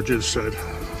size would you have said?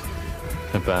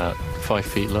 About 5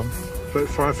 feet long. About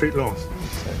 5 feet long.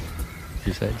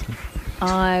 You say?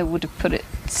 I would have put it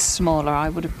smaller. I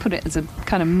would have put it as a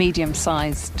kind of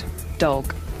medium-sized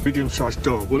dog. Medium-sized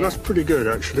dog. Well, that's pretty good,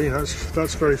 actually.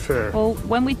 That's very fair. Well,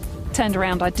 when we turned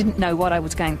around, I didn't know what I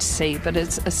was going to see, but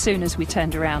as soon as we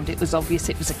turned around, it was obvious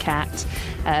it was a cat.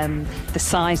 The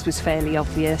size was fairly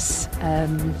obvious.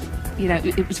 You know,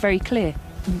 it was very clear.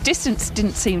 Distance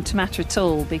didn't seem to matter at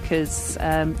all because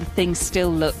the thing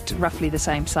still looked roughly the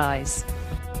same size.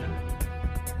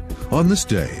 On this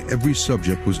day, every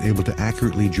subject was able to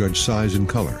accurately judge size and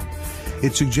color.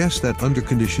 It suggests that under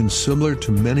conditions similar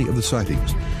to many of the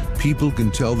sightings, people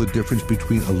can tell the difference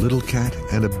between a little cat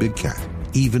and a big cat,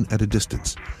 even at a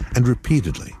distance. And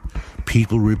repeatedly,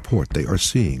 people report they are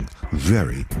seeing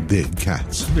very big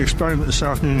cats. The experiment this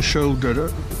afternoon showed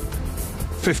that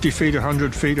 50 feet,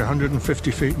 100 feet,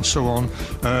 150 feet and so on,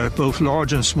 both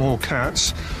large and small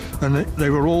cats, and they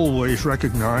were always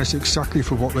recognised exactly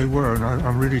for what they were, and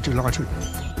I'm really delighted.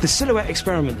 The silhouette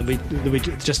experiment that we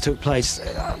just took place,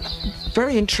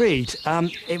 very intrigued.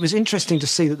 It was interesting to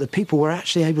see that the people were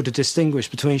actually able to distinguish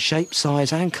between shape,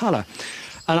 size and colour.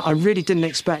 And I really didn't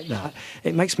expect that.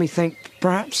 It makes me think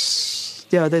perhaps,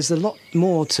 there's a lot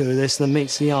more to this than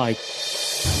meets the eye.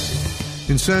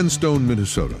 In Sandstone,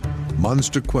 Minnesota,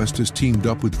 Monster Quest has teamed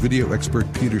up with video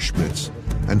expert Peter Schmitz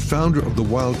and founder of the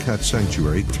Wildcat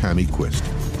Sanctuary, Tammy Quist.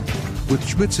 With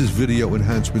Schmitz's video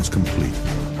enhancements complete,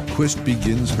 Quist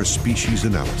begins her species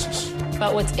analysis.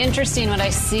 But what's interesting, what I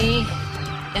see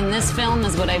in this film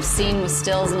is what I've seen with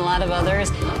stills and a lot of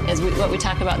others, is what we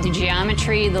talk about, the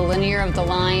geometry, the linear of the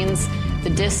lines, the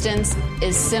distance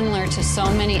is similar to so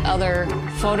many other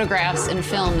photographs and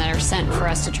film that are sent for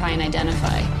us to try and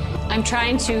identify. I'm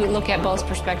trying to look at both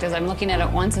perspectives. I'm looking at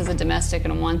it once as a domestic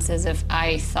and once as if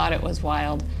I thought it was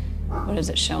wild. What is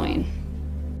it showing?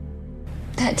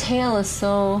 That tail is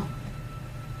so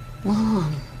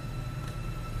long.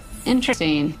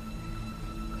 Interesting.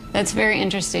 That's very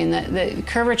interesting. The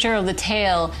curvature of the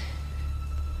tail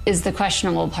is the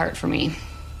questionable part for me.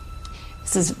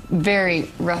 This is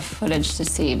very rough footage to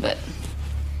see, but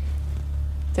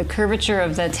the curvature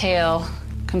of the tail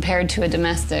compared to a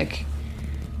domestic,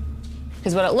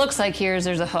 because what it looks like here is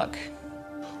there's a hook.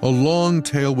 A long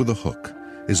tail with a hook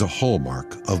is a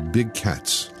hallmark of big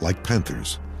cats like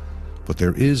panthers. But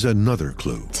there is another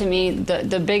clue. To me,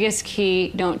 the biggest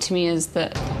key note to me is the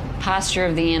posture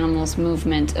of the animal's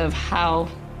movement, of how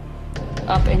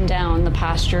up and down the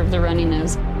posture of the running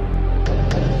is.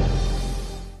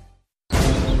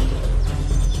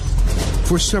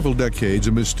 For several decades,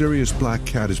 a mysterious black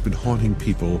cat has been haunting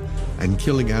people and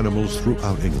killing animals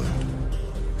throughout England.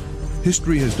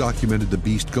 History has documented the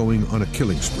beast going on a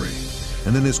killing spree,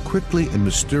 and then as quickly and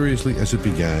mysteriously as it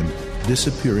began,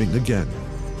 disappearing again,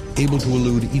 able to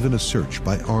elude even a search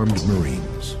by armed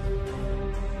Marines.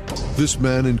 This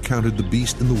man encountered the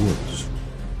beast in the woods.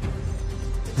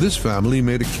 This family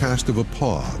made a cast of a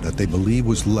paw that they believe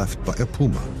was left by a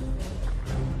puma.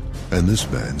 And this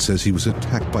man says he was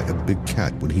attacked by a big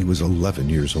cat when he was 11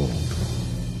 years old.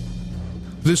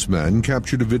 This man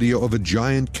captured a video of a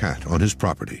giant cat on his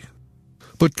property.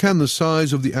 But can the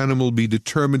size of the animal be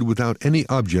determined without any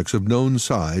objects of known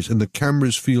size in the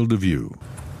camera's field of view?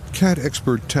 Cat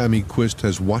expert Tammy Quist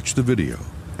has watched the video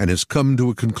and has come to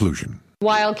a conclusion.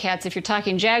 Wildcats, if you're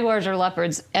talking jaguars or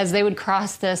leopards, as they would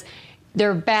cross this,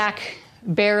 their back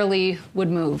barely would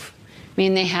move. I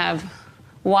mean, they have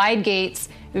wide gaits,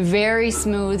 very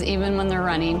smooth even when they're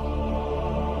running.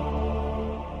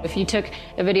 If you took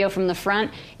a video from the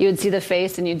front, you would see the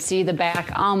face and you'd see the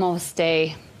back almost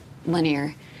stay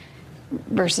linear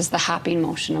versus the hopping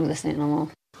motion of this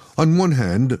animal. On one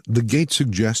hand, the gait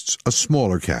suggests a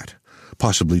smaller cat,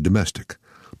 possibly domestic.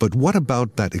 But what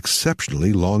about that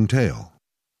exceptionally long tail?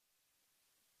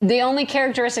 The only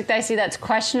characteristic that I see that's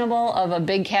questionable of a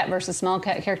big cat versus small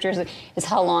cat characteristic is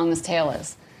how long this tail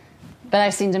is. But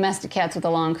I've seen domestic cats with a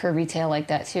long curvy tail like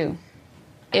that too.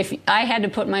 If I had to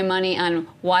put my money on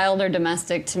wild or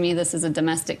domestic, to me this is a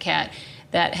domestic cat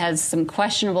that has some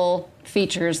questionable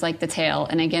features like the tail.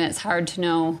 And again, it's hard to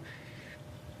know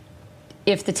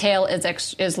if the tail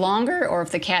is longer or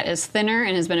if the cat is thinner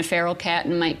and has been a feral cat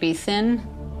and might be thin.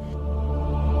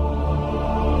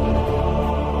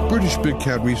 British big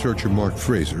cat researcher Mark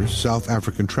Fraser, South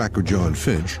African tracker John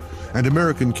Finch, and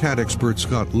American cat expert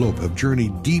Scott Lope have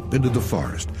journeyed deep into the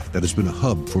forest that has been a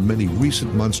hub for many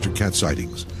recent monster cat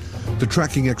sightings. The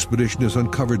tracking expedition has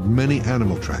uncovered many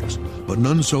animal tracks, but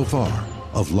none so far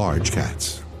of large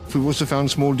cats. We've also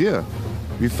found small deer.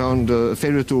 We found a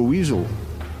ferret or a weasel,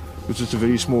 which is a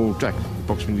very small track,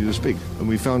 approximately this big. And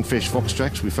we found fresh fox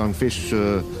tracks, we found fresh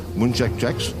muntjac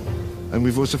tracks, and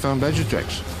we've also found badger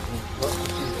tracks.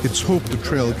 It's hoped the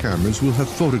trail cameras will have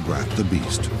photographed the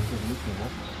beast.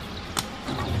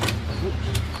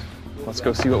 Let's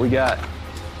go see what we got.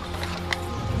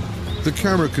 The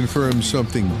camera confirms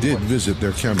something did visit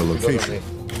their camera location,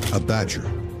 a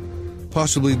badger.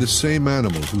 Possibly the same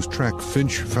animal whose track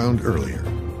Finch found earlier.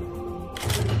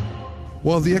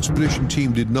 While the expedition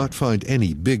team did not find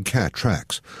any big cat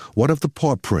tracks, what of the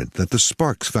paw print that the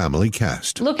Sparks family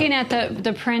cast? Looking at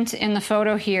the print in the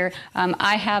photo here,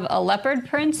 I have a leopard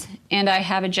print and I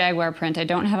have a jaguar print. I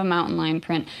don't have a mountain lion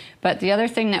print. But the other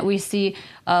thing that we see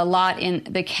a lot in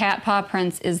the cat paw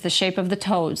prints is the shape of the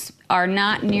toes are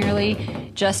not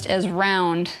nearly just as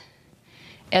round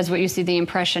as what you see the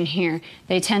impression here.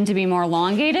 They tend to be more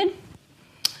elongated,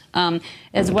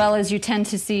 as well as you tend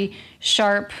to see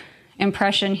sharp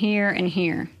impression here and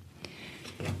here.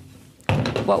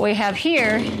 What we have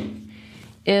here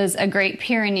is a Great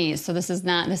Pyrenees. So this is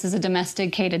a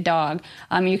domesticated dog.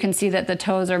 You can see that the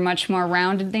toes are much more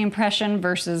rounded, the impression,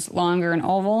 versus longer and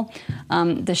oval.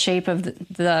 The shape of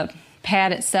the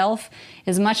pad itself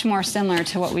is much more similar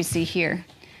to what we see here.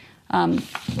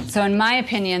 So in my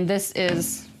opinion, this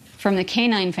is from the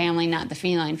canine family, not the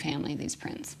feline family, these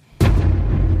prints.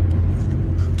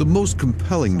 The most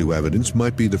compelling new evidence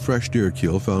might be the fresh deer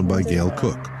kill found by Gail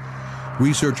Cook.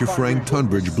 Researcher Frank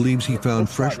Tunbridge believes he found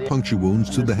fresh puncture wounds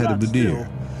to the head of the deer,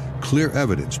 clear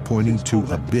evidence pointing to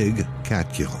a big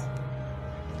cat kill.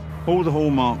 All the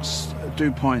hallmarks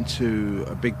do point to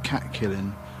a big cat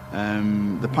killing.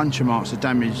 The puncture marks are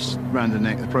damaged around the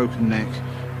neck, the broken neck,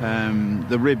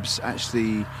 the ribs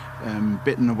actually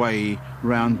bitten away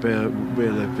round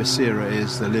where the viscera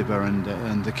is, the liver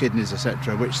and the kidneys,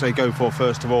 etc., which they go for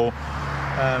first of all.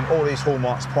 All these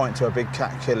hallmarks point to a big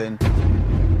cat killing.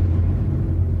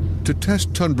 To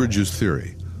test Tunbridge's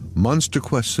theory, Monster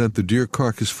Quest sent the deer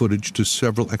carcass footage to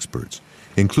several experts,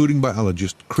 including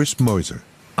biologist Chris Moiser.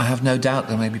 I have no doubt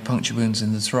there may be puncture wounds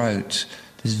in the throat.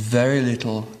 There's very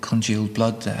little congealed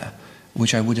blood there,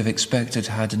 which I would have expected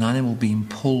had an animal been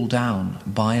pulled down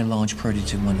by a large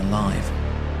predator when alive.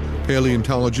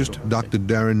 Paleontologist Dr.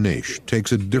 Darren Naish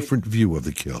takes a different view of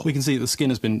the kill. We can see that the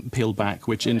skin has been peeled back,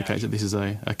 which indicates that this is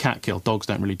a cat kill. Dogs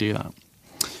don't really do that.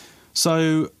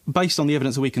 So, based on the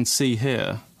evidence that we can see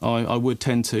here, I would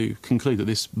tend to conclude that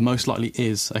this most likely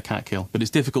is a cat kill, but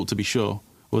it's difficult to be sure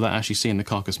without actually seeing the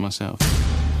carcass myself.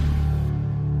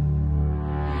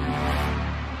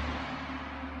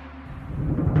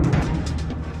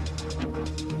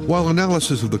 While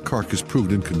analysis of the carcass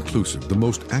proved inconclusive, the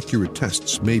most accurate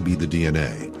tests may be the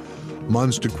DNA.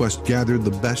 Monster Quest gathered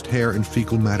the best hair and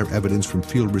fecal matter evidence from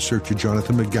field researcher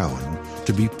Jonathan McGowan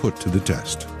to be put to the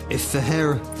test. If the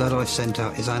hair that I've sent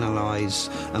out is analysed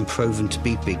and proven to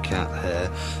be big cat hair,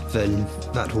 then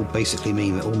that will basically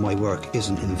mean that all my work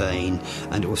isn't in vain,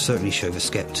 and it will certainly show the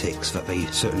sceptics that they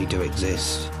certainly do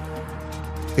exist.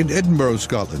 In Edinburgh,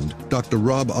 Scotland, Dr.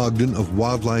 Rob Ogden of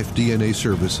Wildlife DNA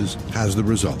Services has the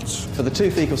results. For the 2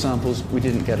 fecal samples, we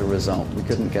didn't get a result. We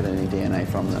couldn't get any DNA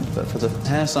from them. But for the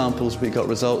hair samples, we got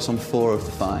results on 4 of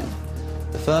the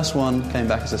 5. The first one came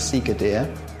back as a Sika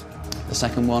deer. The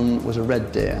second one was a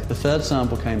red deer. The third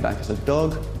sample came back as a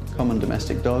dog, common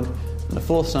domestic dog. And the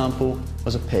 4th sample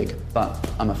was a pig, but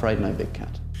I'm afraid no big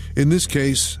cat. In this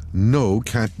case, no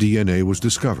cat DNA was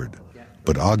discovered.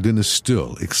 But Ogden is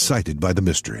still excited by the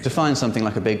mystery. To find something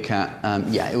like a big cat,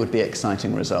 yeah, it would be an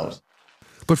exciting result.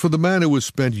 But for the man who has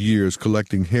spent years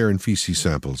collecting hair and feces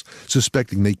samples,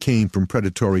 suspecting they came from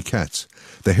predatory cats,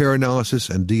 the hair analysis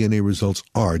and DNA results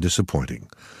are disappointing.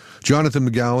 Jonathan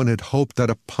McGowan had hoped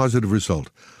that a positive result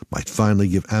might finally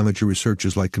give amateur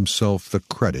researchers like himself the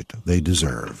credit they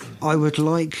deserve. I would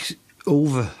like all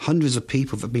the hundreds of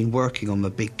people that have been working on the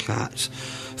big cat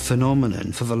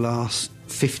phenomenon for the last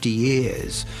 50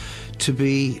 years to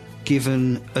be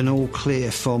given an all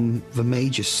clear from the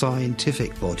major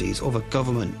scientific bodies or the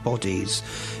government bodies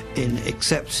in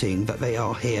accepting that they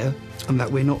are here and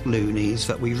that we're not loonies,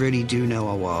 that we really do know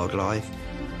our wildlife.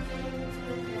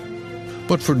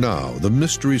 But for now, the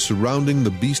mystery surrounding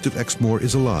the beast of Exmoor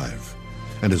is alive.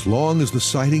 And as long as the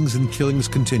sightings and killings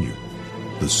continue,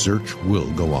 the search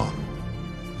will go on.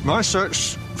 My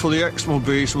search for the Exmoor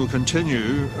beast will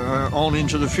continue on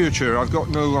into the future. I've got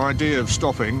no idea of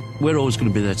stopping. We're always going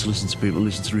to be there to listen to people,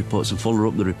 listen to reports and follow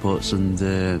up the reports, and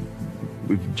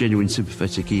with genuine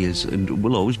sympathetic ears, and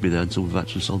we'll always be there until we've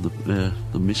actually solved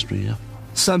the mystery, yeah.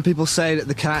 Some people say that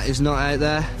the cat is not out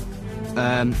there.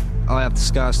 I have the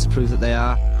scars to prove that they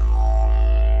are.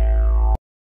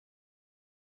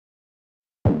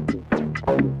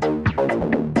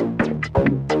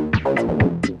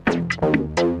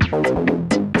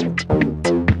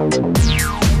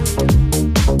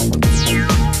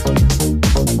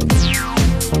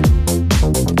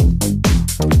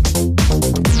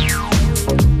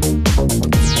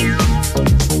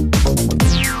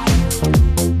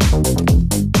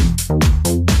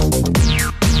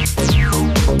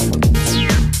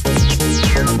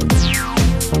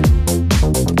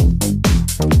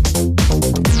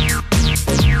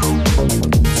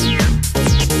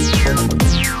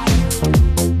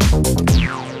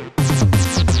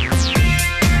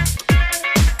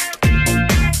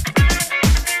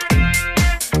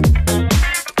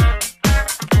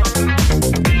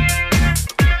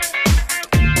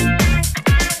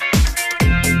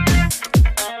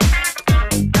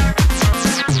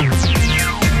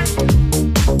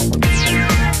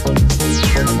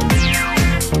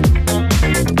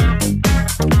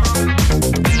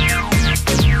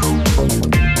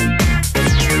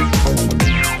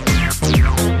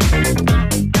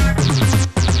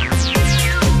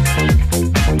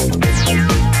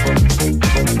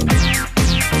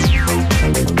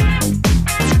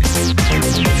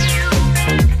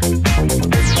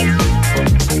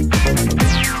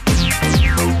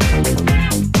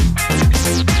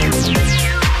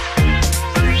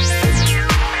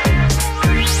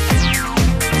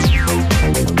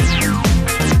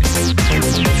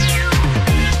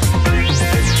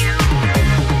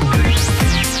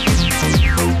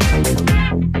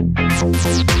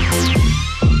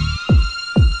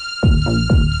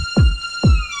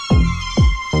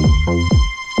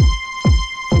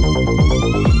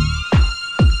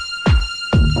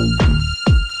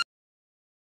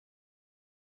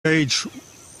 age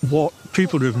what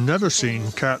people who've never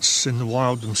seen cats in the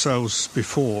wild themselves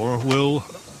before will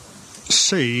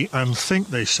see and think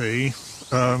they see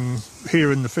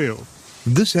here in the field.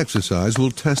 This exercise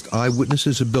will test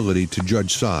eyewitnesses' ability to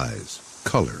judge size,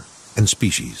 color, and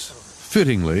species.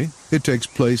 Fittingly, it takes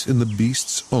place in the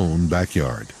beast's own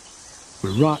backyard.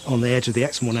 We're right on the edge of the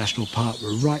Exmoor National Park.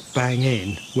 We're right bang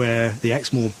in where the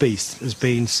Exmoor beast has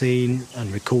been seen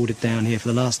and recorded down here for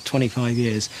the last 25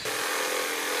 years.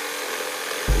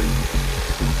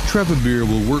 Trevor Beer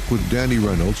will work with Danny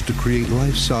Reynolds to create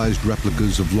life-sized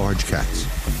replicas of large cats.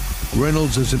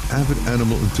 Reynolds is an avid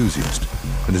animal enthusiast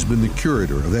and has been the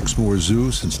curator of Exmoor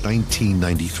Zoo since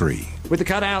 1993. With the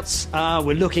cutouts,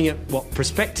 we're looking at what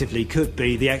prospectively could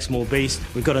be the Exmoor beast.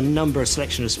 We've got a number of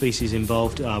selection of species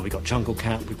involved. We've got jungle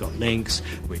cat, we've got lynx,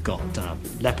 we've got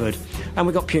leopard, and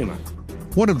we've got puma.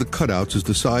 One of the cutouts is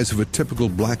the size of a typical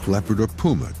black leopard or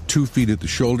puma, 2 feet at the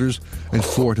shoulders and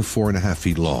 4 to 4.5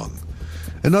 feet long.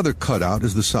 Another cutout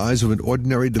is the size of an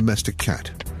ordinary domestic cat.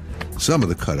 Some of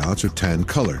the cutouts are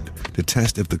tan-colored to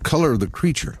test if the color of the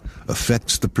creature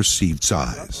affects the perceived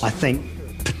size. I think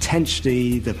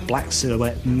potentially the black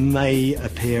silhouette may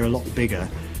appear a lot bigger,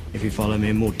 if you follow me,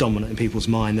 and more dominant in people's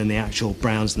mind than the actual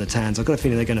browns and the tans. I've got a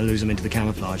feeling they're going to lose them into the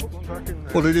camouflage.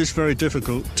 Well, it is very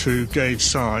difficult to gauge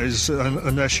size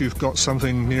unless you've got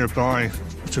something nearby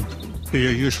to be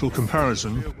a useful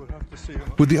comparison.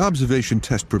 With the observation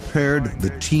test prepared,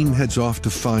 the team heads off to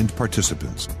find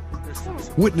participants.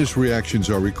 Witness reactions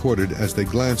are recorded as they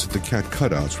glance at the cat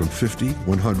cutouts from 50,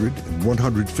 100, and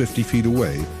 150 feet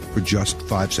away for just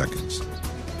 5 seconds.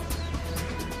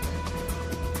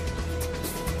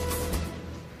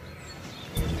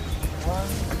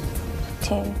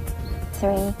 1, 2,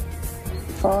 3,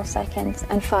 4 seconds,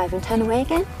 and 5, and turn away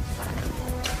again.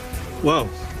 Well,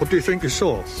 what do you think you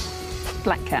saw?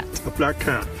 Black cat. A black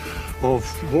cat. Of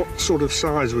what sort of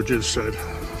size would you have said?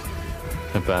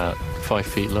 About 5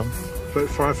 feet long. About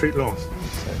 5 feet long.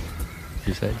 Would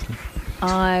you say?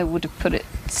 I would have put it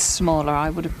smaller.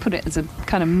 I would have put it as a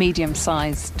kind of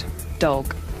medium-sized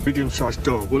dog. Medium-sized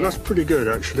dog. Well, that's pretty good,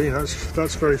 actually.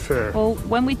 That's very fair. Well,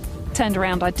 when we turned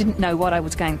around, I didn't know what I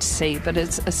was going to see, but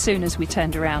as soon as we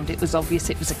turned around, it was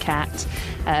obvious it was a cat.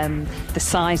 The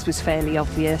size was fairly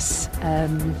obvious.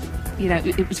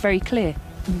 It was very clear.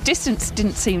 Distance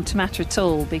didn't seem to matter at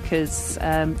all because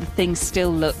the thing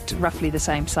still looked roughly the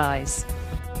same size.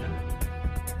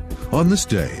 On this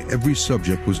day, every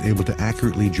subject was able to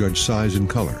accurately judge size and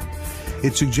color.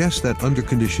 It suggests that under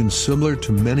conditions similar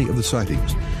to many of the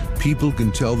sightings, people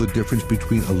can tell the difference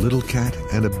between a little cat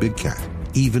and a big cat,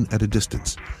 even at a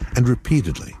distance. And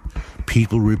repeatedly,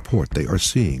 people report they are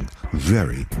seeing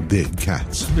very big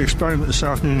cats. The experiment this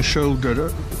afternoon showed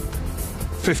that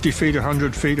 50 feet,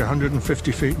 100 feet,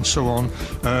 150 feet, and so on,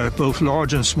 both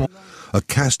large and small. A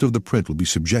cast of the print will be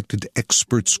subjected to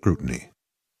expert scrutiny.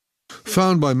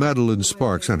 Found by Madeline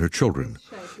Sparks and her children,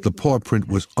 the paw print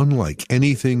was unlike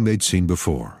anything they'd seen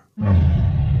before.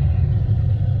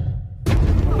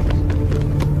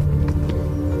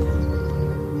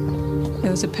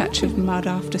 There was a patch of mud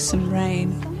after some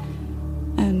rain,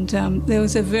 and there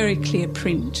was a very clear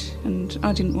print, and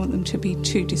I didn't want them to be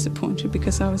too disappointed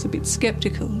because I was a bit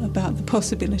sceptical about the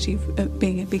possibility of it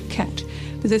being a big cat.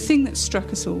 But the thing that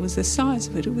struck us all was the size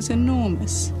of it. It was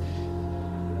enormous.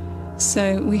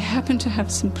 So we happened to have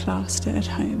some plaster at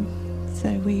home.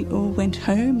 So we all went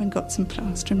home and got some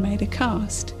plaster and made a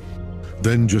cast.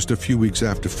 Then, just a few weeks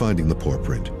after finding the paw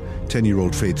print,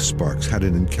 10-year-old Faith Sparks had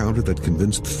an encounter that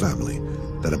convinced the family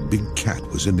that a big cat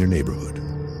was in their neighborhood.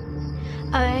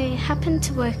 I happened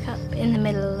to wake up in the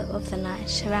middle of the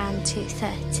night around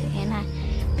 2:30 and I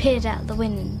peered out the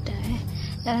window,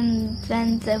 and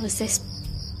then there was this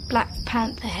black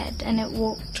panther head and it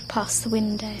walked past the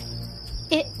window.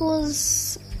 It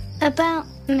was about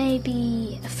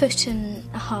maybe 1.5 feet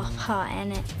high,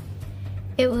 and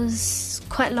it was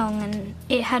quite long, and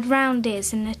it had round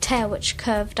ears and a tail which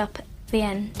curved up at the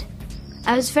end.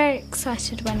 I was very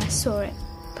excited when I saw it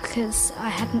because I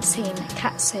hadn't seen a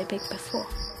cat so big before.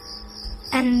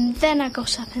 And then I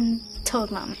got up and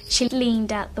told Mum. She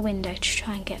leaned out the window to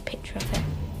try and get a picture of it.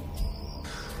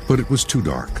 But it was too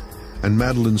dark, and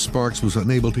Madeline Sparks was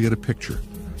unable to get a picture.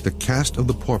 The cast of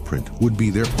the paw print would be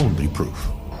their only proof.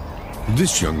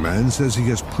 This young man says he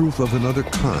has proof of another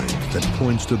kind that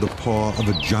points to the paw of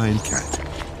a giant cat,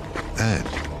 and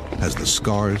has the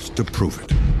scars to prove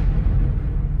it.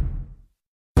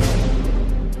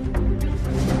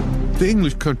 The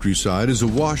English countryside is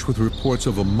awash with reports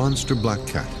of a monster black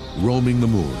cat roaming the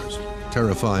moors,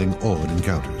 terrifying odd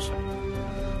encounters.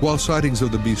 While sightings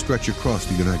of the beast stretch across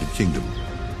the United Kingdom,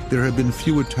 there have been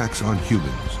few attacks on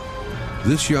humans.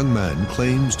 This young man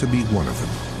claims to be one of them.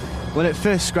 When it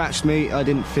first scratched me, I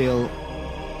didn't feel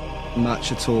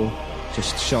much at all,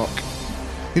 just shock.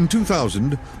 In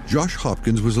 2000, Josh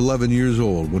Hopkins was 11 years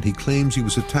old when he claims he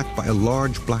was attacked by a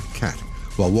large black cat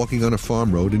while walking on a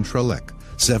farm road in Trelec,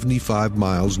 75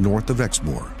 miles north of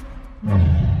Exmoor.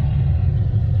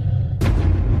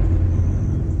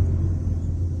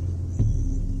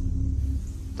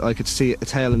 I could see a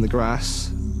tail in the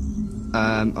grass.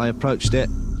 I approached it.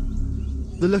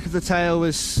 The look of the tail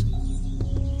was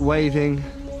waving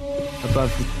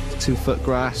above the 2-foot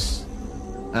grass.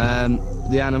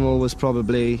 The animal was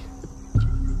probably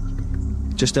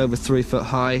just over 3 foot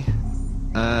high,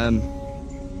 probably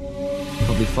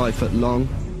 5 foot long.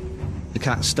 The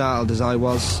cat startled as I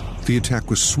was. The attack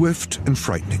was swift and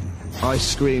frightening. I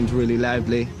screamed really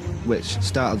loudly, which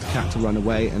startled the cat to run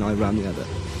away, and I ran the other.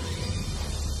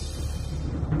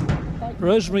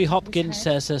 Rosemary Hopkins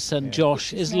says her son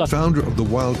Josh is lucky. Founder of the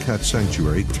Wildcat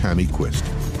Sanctuary, Tammy Quist.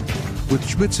 With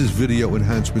Schmitz's video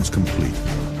enhancements complete,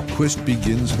 Quist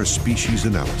begins her species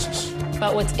analysis.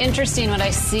 But what's interesting, what I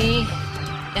see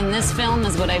in this film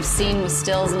is what I've seen with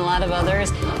stills and a lot of others,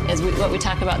 is what we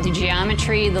talk about, the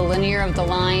geometry, the linear of the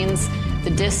lines, the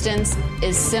distance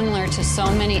is similar to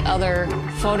so many other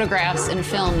photographs in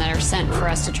film that are sent for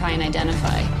us to try and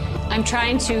identify. I'm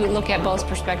trying to look at both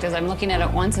perspectives. I'm looking at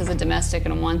it once as a domestic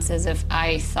and once as if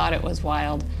I thought it was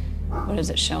wild. What is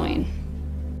it showing?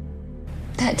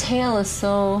 That tail is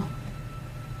so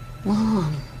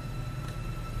long.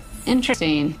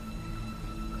 Interesting.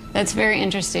 That's very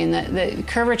interesting. The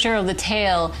curvature of the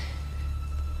tail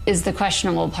is the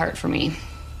questionable part for me.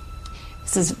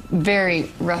 This is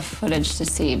very rough footage to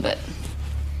see, but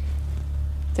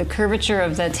the curvature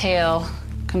of the tail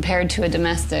compared to a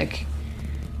domestic,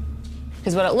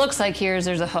 because what it looks like here is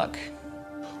there's a hook.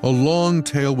 A long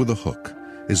tail with a hook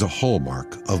is a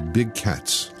hallmark of big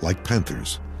cats, like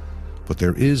panthers. But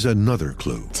there is another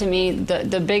clue. To me,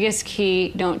 the biggest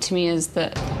key note to me is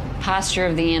the posture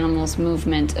of the animal's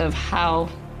movement, of how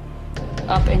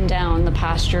up and down the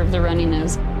posture of the running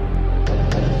is.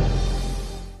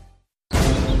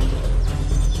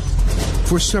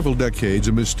 For several decades,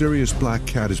 a mysterious black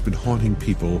cat has been haunting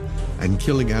people and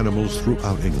killing animals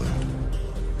throughout England.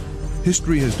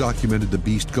 History has documented the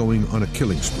beast going on a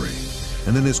killing spree,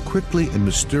 and then as quickly and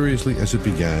mysteriously as it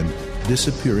began,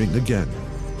 disappearing again,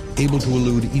 able to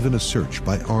elude even a search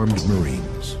by armed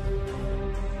Marines.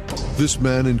 This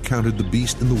man encountered the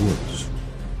beast in the woods.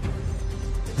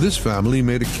 This family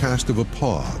made a cast of a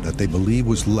paw that they believe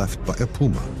was left by a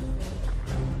puma.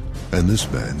 And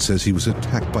this man says he was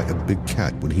attacked by a big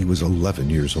cat when he was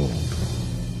 11 years old.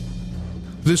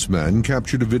 This man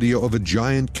captured a video of a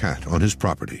giant cat on his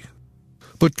property.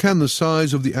 But can the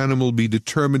size of the animal be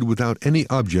determined without any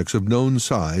objects of known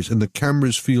size in the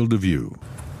camera's field of view?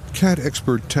 Cat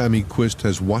expert Tammy Quist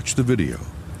has watched the video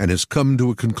and has come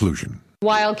to a conclusion.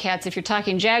 Wildcats, if you're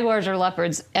talking jaguars or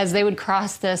leopards, as they would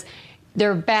cross this,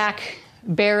 their back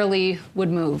barely would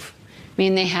move. I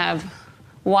mean, they have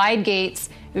wide gaits,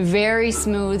 very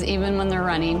smooth even when they're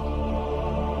running.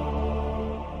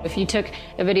 If you took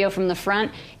a video from the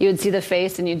front, you would see the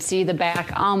face and you'd see the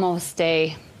back almost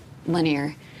stay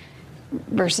linear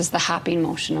versus the hopping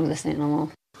motion of this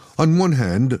animal. On one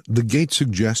hand, the gait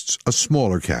suggests a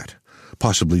smaller cat,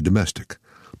 possibly domestic.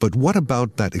 But what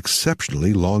about that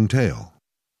exceptionally long tail?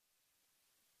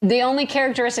 The only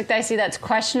characteristic that I see that's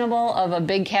questionable of a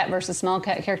big cat versus small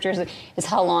cat characteristic is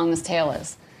how long this tail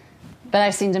is. But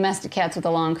I've seen domestic cats with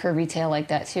a long curvy tail like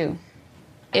that too.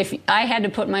 If I had to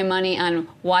put my money on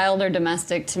wild or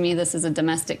domestic, to me this is a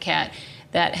domestic cat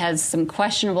that has some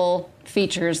questionable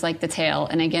features like the tail.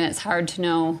 And again, it's hard to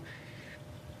know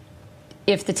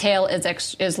if the tail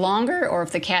is longer or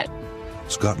if the cat...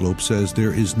 Scott Lope says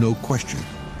there is no question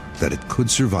that it could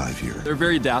survive here. They're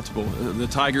very adaptable. The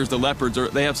tigers, the leopards,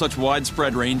 they have such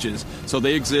widespread ranges. So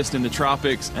they exist in the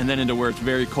tropics and then into where it's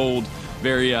very cold,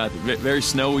 very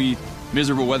snowy,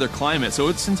 miserable weather climate. So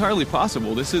it's entirely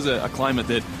possible. This is a climate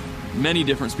that many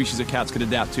different species of cats could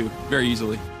adapt to very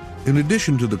easily. In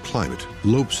addition to the climate,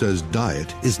 Lope says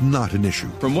diet is not an issue.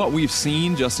 From what we've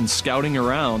seen just in scouting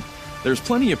around, there's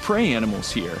plenty of prey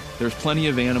animals here. There's plenty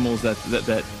of animals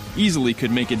that easily could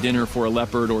make a dinner for a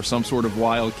leopard or some sort of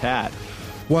wild cat.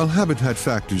 While habitat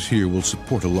factors here will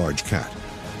support a large cat,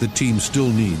 the team still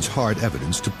needs hard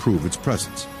evidence to prove its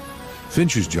presence.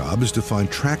 Finch's job is to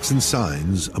find tracks and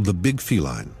signs of the big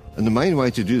feline. And the main way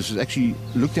to do this is actually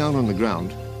look down on the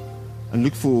ground and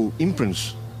look for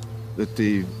imprints that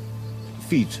the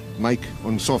feet make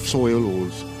on soft soil or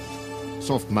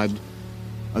soft mud.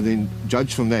 and then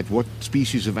judge from that what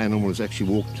species of animal has actually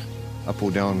walked up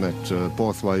or down that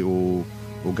pathway or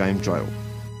game trail.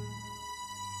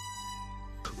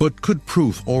 But could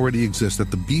proof already exist that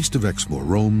the beast of Exmoor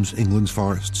roams England's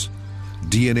forests?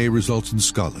 DNA results in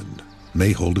Scotland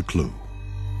may hold a clue.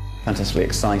 Fantastically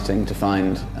exciting to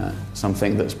find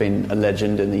something that's been a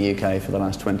legend in the UK for the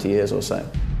last 20 years or so.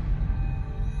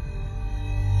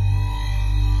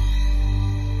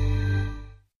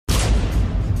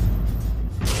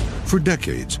 For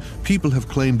decades, people have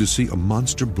claimed to see a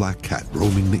monster black cat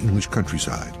roaming the English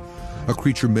countryside, a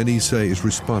creature many say is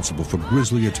responsible for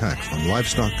grisly attacks on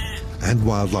livestock and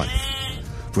wildlife.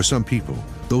 For some people,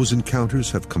 those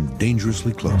encounters have come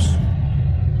dangerously close.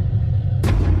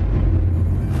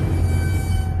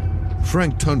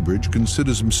 Frank Tunbridge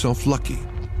considers himself lucky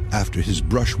after his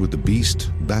brush with the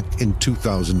beast back in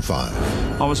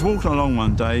 2005. I was walking along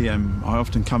one day, I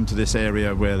often come to this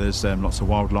area where there's lots of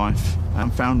wildlife,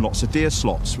 and found lots of deer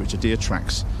slots, which are deer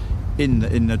tracks, in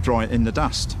the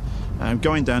dust.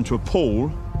 Going down to a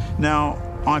pool. Now,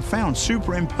 I found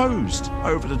superimposed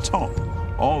over the top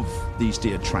of these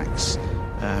deer tracks,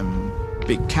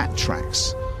 big cat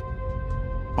tracks.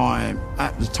 I,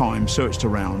 at the time, searched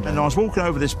around, and I was walking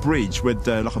over this bridge with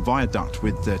like a viaduct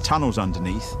with tunnels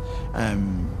underneath,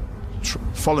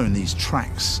 following these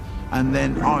tracks, and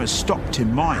then I was stopped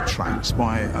in my tracks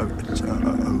by a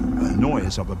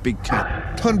noise of a big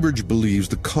cat. Tunbridge believes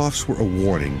the coughs were a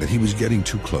warning that he was getting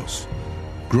too close.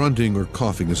 Grunting or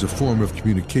coughing is a form of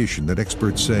communication that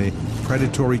experts say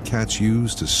predatory cats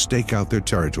use to stake out their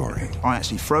territory. I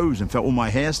actually froze and felt all my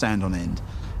hair stand on end.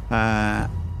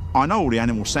 I know all the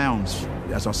animal sounds.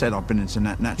 As I said, I've been into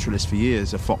naturalists for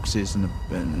years, of foxes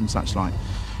and such like.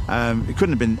 It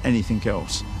couldn't have been anything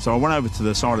else. So I went over to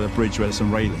the side of the bridge where there's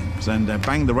some railings and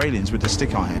banged the railings with the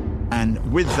stick I had.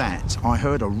 And with that, I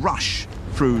heard a rush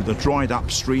through the dried up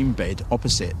stream bed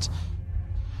opposite.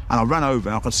 And I ran over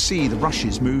and I could see the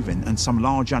rushes moving and some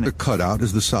large animal. The cutout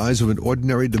is the size of an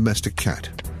ordinary domestic cat.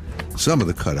 Some of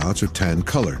the cutouts are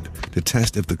tan-colored to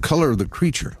test if the color of the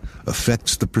creature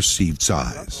affects the perceived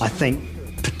size. I think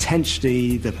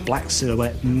potentially the black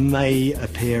silhouette may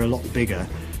appear a lot bigger,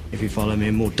 if you follow me,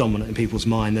 and more dominant in people's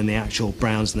mind than the actual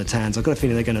browns and the tans. I've got a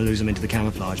feeling they're going to lose them into the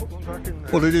camouflage.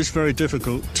 Well, it is very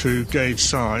difficult to gauge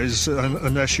size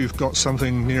unless you've got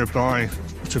something nearby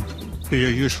to be a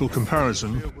useful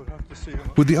comparison.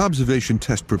 With the observation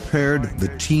test prepared, the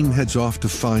team heads off to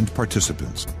find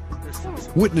participants.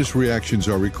 Witness reactions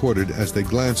are recorded as they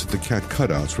glance at the cat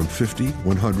cutouts from 50,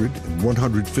 100, and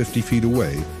 150 feet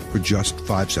away for just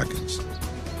 5 seconds.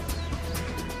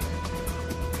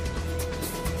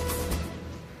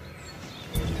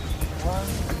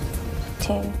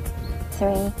 Two,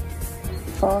 3,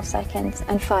 4 seconds,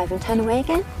 and 5 and 10 away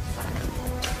again.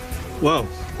 Well,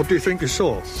 what do you think you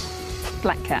saw?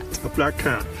 Black cat. A black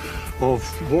cat. Of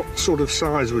what sort of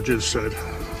size would you have said?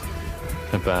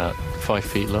 About 5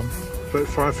 feet long. About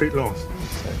 5 feet long.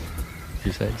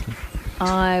 You say?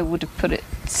 I would have put it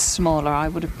smaller. I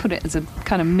would have put it as a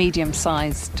kind of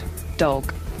medium-sized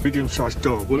dog. Medium-sized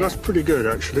dog. Well, that's pretty good,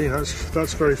 actually.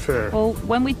 That's very fair. Well,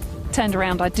 when we turned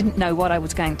around, I didn't know what I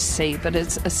was going to see, but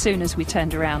as soon as we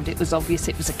turned around, it was obvious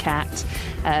it was a cat.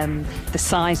 The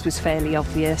size was fairly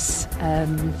obvious.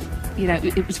 You know,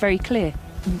 it was very clear.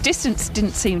 Distance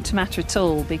didn't seem to matter at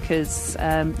all because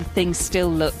the thing still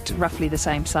looked roughly the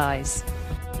same size.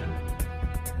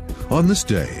 On this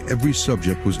day, every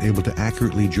subject was able to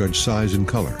accurately judge size and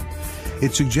color.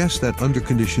 It suggests that under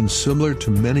conditions similar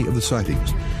to many of the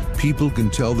sightings, people can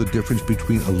tell the difference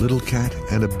between a little cat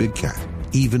and a big cat,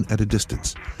 even at a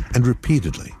distance. And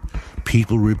repeatedly,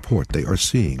 people report they are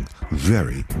seeing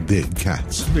very big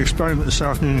cats. The experiment this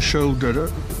afternoon showed that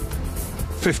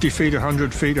 50 feet,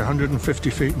 100 feet, 150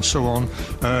 feet and so on,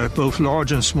 both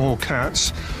large and small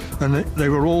cats, and they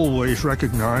were always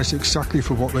recognised exactly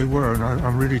for what they were, and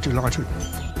I'm really delighted.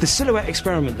 The silhouette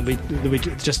experiment that we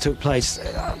just took place,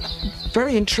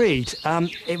 very intrigued.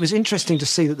 It was interesting to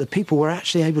see that the people were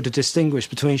actually able to distinguish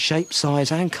between shape,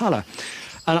 size and colour.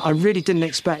 And I really didn't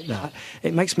expect that.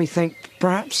 It makes me think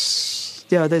perhaps,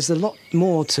 there's a lot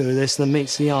more to this than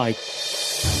meets the eye.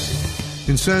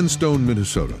 In Sandstone,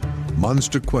 Minnesota,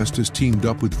 Monster Quest has teamed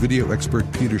up with video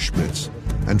expert Peter Schmitz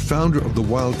and founder of the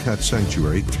Wildcat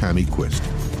Sanctuary, Tammy Quist.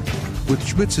 With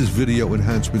Schmitz's video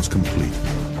enhancements complete,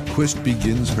 Quist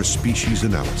begins her species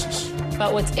analysis.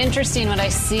 But what's interesting, what I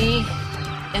see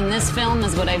in this film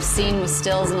is what I've seen with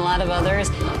stills and a lot of others,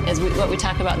 is what we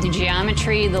talk about, the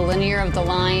geometry, the linear of the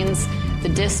lines, the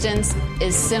distance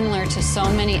is similar to so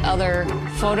many other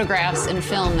photographs and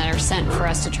film that are sent for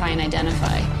us to try and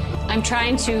identify. I'm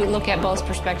trying to look at both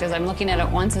perspectives. I'm looking at it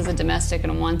once as a domestic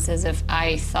and once as if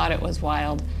I thought it was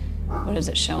wild. What is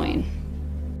it showing?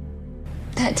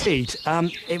 Indeed,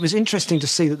 it was interesting to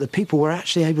see that the people were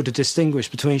actually able to distinguish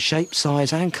between shape,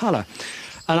 size and colour.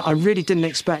 And I really didn't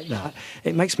expect that.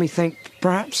 It makes me think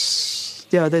perhaps,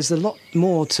 there's a lot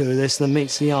more to this than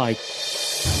meets the eye.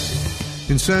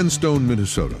 In Sandstone,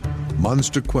 Minnesota,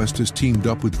 Monster Quest has teamed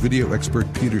up with video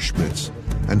expert Peter Schmitz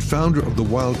and founder of the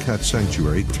Wildcat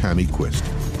Sanctuary, Tammy Quist.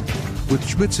 With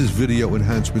Schmitz's video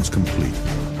enhancements complete,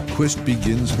 Quist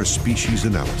begins her species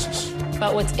analysis.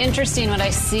 But what's interesting, what I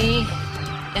see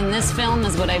in this film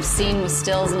is what I've seen with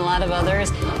stills and a lot of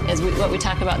others, is what we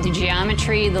talk about, the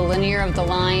geometry, the linear of the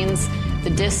lines,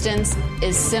 the distance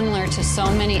is similar to so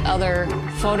many other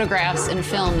photographs and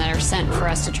film that are sent for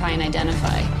us to try and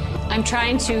identify. I'm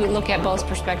trying to look at both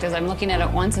perspectives. I'm looking at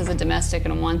it once as a domestic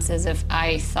and once as if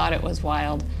I thought it was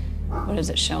wild. What is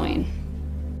it showing?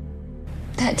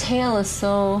 That tail is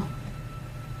so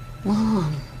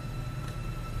long.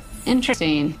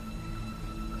 Interesting.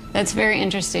 That's very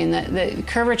interesting. The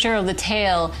curvature of the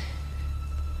tail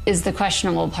is the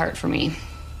questionable part for me.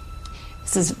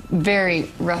 This is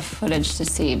very rough footage to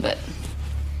see, but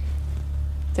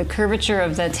the curvature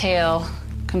of the tail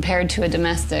compared to a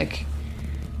domestic,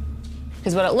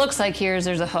 because what it looks like here is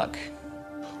there's a hook.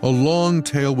 A long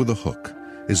tail with a hook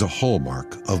is a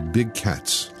hallmark of big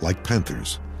cats like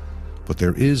panthers. But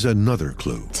there is another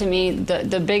clue. To me,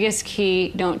 the biggest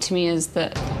key note to me is the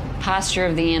posture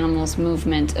of the animal's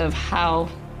movement, of how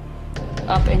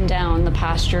up and down the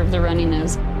posture of the running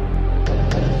is.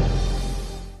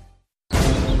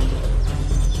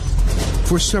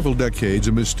 For several decades,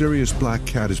 a mysterious black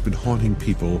cat has been haunting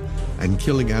people and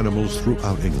killing animals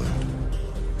throughout England.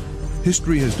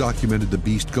 History has documented the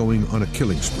beast going on a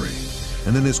killing spree,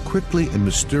 and then as quickly and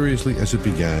mysteriously as it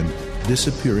began,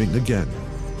 disappearing again,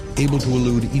 able to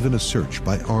elude even a search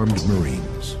by armed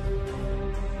Marines.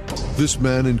 This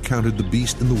man encountered the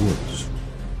beast in the woods.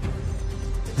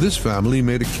 This family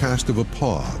made a cast of a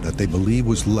paw that they believe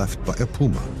was left by a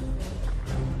puma.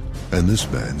 And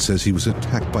this man says he was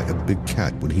attacked by a big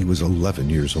cat when he was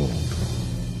 11 years old.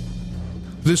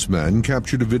 This man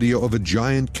captured a video of a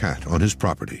giant cat on his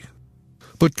property.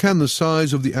 But can the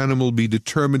size of the animal be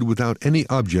determined without any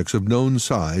objects of known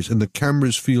size in the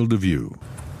camera's field of view?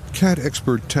 Cat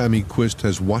expert Tammy Quist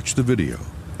has watched the video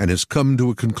and has come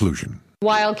to a conclusion.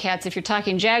 Wildcats, if you're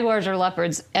talking jaguars or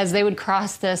leopards, as they would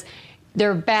cross this,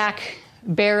 their back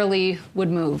barely would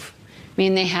move. I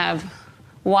mean, they have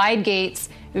wide gaits,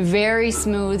 very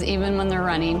smooth even when they're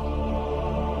running.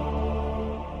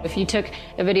 If you took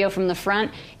a video from the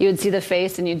front, you would see the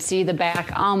face and you'd see the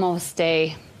back almost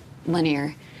stay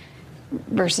linear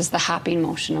versus the hopping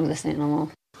motion of this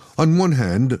animal. On one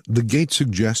hand, the gait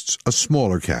suggests a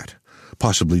smaller cat,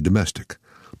 possibly domestic.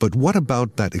 But what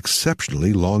about that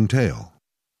exceptionally long tail?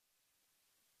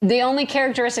 The only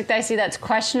characteristic that I see that's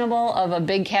questionable of a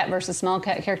big cat versus small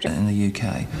cat character in the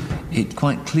UK, it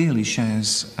quite clearly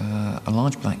shows a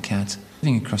large black cat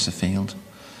moving across a field.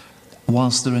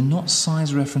 Whilst there are not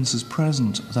size references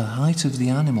present, the height of the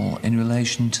animal in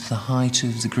relation to the height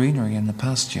of the greenery and the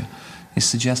pasture is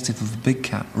suggestive of a big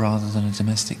cat rather than a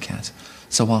domestic cat.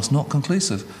 So whilst not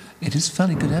conclusive, it is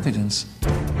fairly good evidence.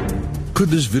 Could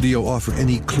this video offer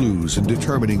any clues in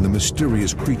determining the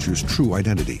mysterious creature's true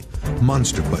identity?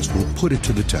 Monster Quest will put it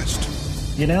to the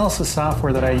test. The analysis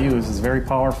software that I use is very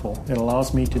powerful. It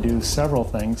allows me to do several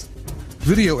things.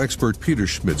 Video expert Peter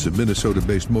Schmitz of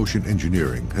Minnesota-based Motion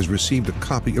Engineering has received a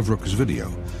copy of Rook's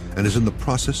video and is in the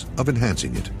process of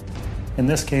enhancing it. In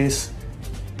this case,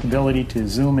 the ability to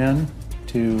zoom in,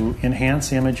 to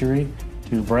enhance imagery,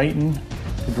 to brighten,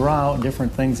 to draw out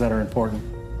different things that are important.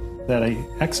 That an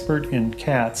expert in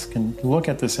cats can look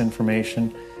at this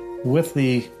information with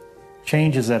the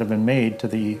changes that have been made to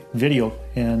the video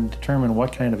and determine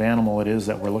what kind of animal it is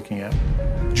that we're looking at.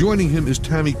 Joining him is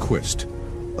Tammy Quist,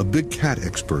 a big cat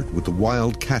expert with the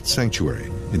Wildcat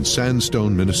Sanctuary in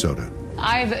Sandstone, Minnesota.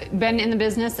 I've been in the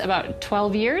business about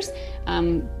 12 years.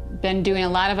 Been doing a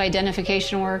lot of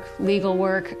identification work, legal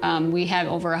work. We have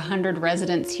over 100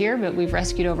 residents here, but we've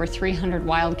rescued over 300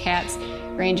 wild cats,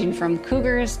 ranging from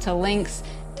cougars to lynx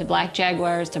to black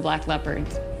jaguars to black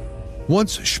leopards.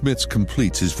 Once Schmitz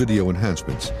completes his video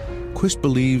enhancements, Quist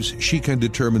believes she can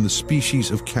determine the species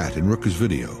of cat in Rooker's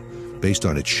video based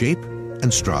on its shape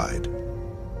and stride.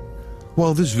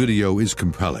 While this video is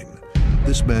compelling,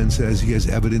 this man says he has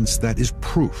evidence that is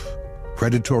proof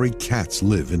predatory cats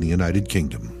live in the United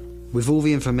Kingdom. With all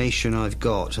the information I've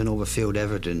got and all the field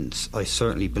evidence, I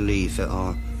certainly believe there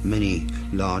are many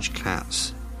large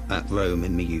cats at roam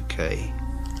in the UK.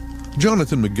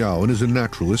 Jonathan McGowan is a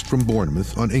naturalist from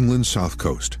Bournemouth on England's south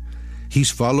coast.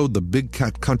 He's followed the big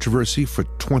cat controversy for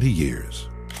 20 years.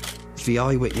 The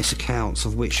eyewitness accounts,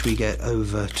 of which we get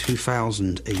over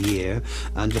 2,000 a year,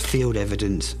 and the field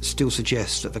evidence still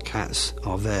suggests that the cats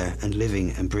are there and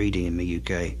living and breeding in the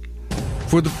UK.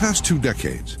 For the past 2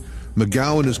 decades,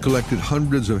 McGowan has collected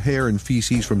hundreds of hair and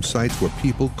feces from sites where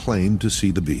people claim to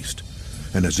see the beast,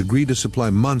 and has agreed to supply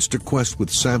Monster Quest with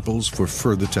samples for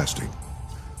further testing.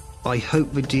 I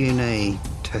hope the DNA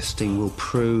testing will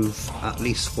prove at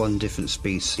least one different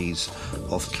species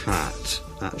of cat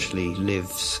actually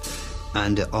lives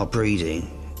and are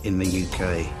breeding in the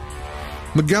UK.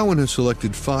 McGowan has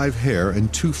selected 5 hair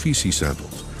and 2 feces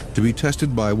samples to be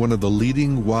tested by one of the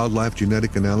leading wildlife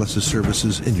genetic analysis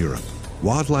services in Europe,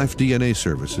 Wildlife DNA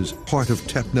Services, part of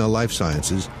Tepnell Life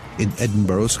Sciences in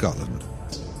Edinburgh, Scotland.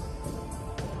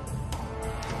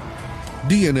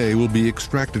 DNA will be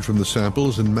extracted from the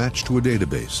samples and matched to a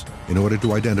database in order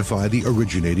to identify the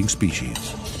originating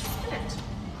species.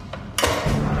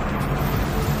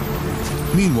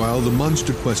 Meanwhile, the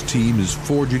Monster Quest team is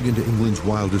forging into England's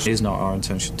wildest... It is not our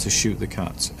intention to shoot the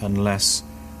cat unless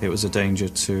it was a danger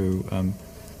to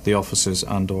the officers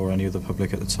and/or any other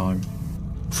public at the time.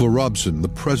 For Robson, the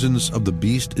presence of the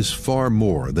beast is far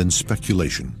more than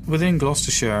speculation. Within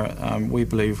Gloucestershire, we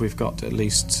believe we've got at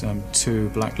least 2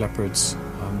 black leopards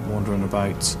wandering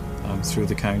about through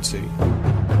the county.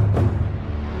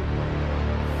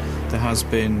 There has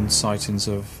been sightings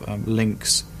of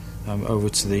lynx over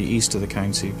to the east of the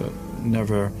county, but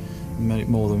never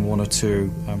more than 1 or 2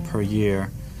 per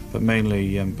year. But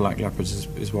mainly black leopards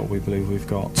is what we believe we've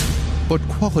got. But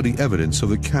quality evidence of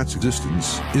the cat's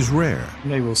existence is rare.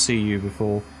 They will see you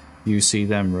before you see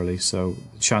them, really, so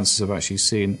the chances of actually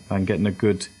seeing and getting a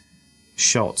good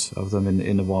shot of them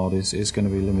in the wild is going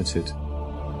to be limited.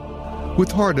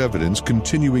 With hard evidence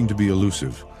continuing to be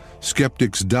elusive,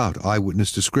 skeptics doubt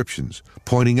eyewitness descriptions,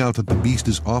 pointing out that the beast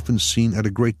is often seen at a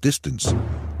great distance,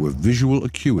 where visual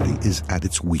acuity is at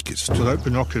its weakest. Without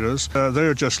binoculars,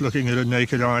 they're just looking at a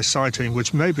naked eye sighting,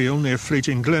 which may be only a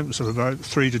fleeting glimpse of about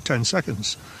 3 to 10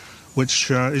 seconds, which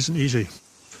isn't easy.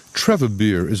 Trevor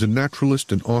Beer is a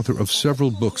naturalist and author of several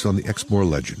books on the Exmoor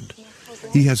legend.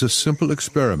 He has a simple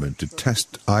experiment to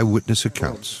test eyewitness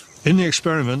accounts. In the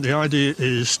experiment, the idea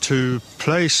is to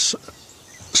place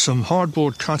some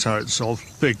hardboard cutouts of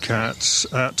big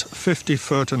cats at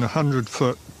 50-foot and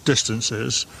 100-foot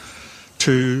distances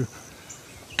to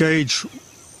gauge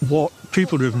what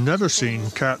people who have never seen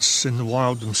cats in the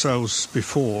wild themselves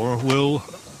before will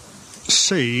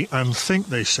see and think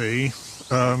they see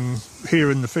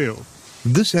here in the field.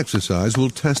 This exercise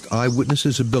will test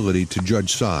eyewitnesses' ability to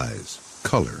judge size,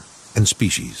 color, and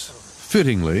species.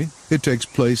 Fittingly, it takes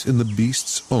place in the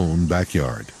beast's own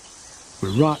backyard.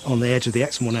 We're right on the edge of the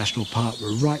Exmoor National Park.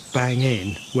 We're right bang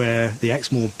in where the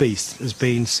Exmoor beast has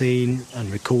been seen and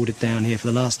recorded down here for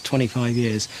the last 25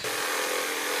 years.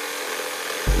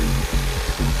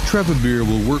 Trevor Beer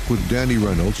will work with Danny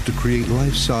Reynolds to create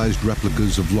life-sized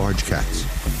replicas of large cats.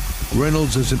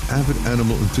 Reynolds is an avid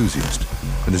animal enthusiast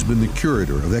and has been the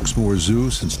curator of Exmoor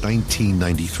Zoo since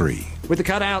 1993. With the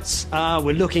cutouts,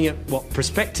 we're looking at what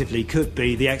prospectively could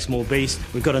be the Exmoor beast.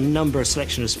 We've got a number of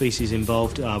selection of species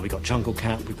involved. We've got jungle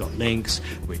cat, we've got lynx,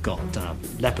 we've got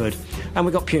leopard, and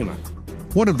we've got puma.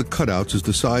 One of the cutouts is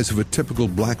the size of a typical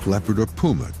black leopard or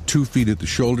puma, 2 feet at the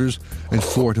shoulders and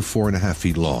 4 to 4.5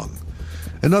 feet long.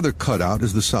 Another cutout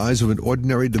is the size of an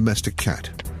ordinary domestic cat.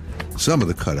 Some of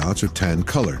the cutouts are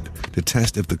tan-colored to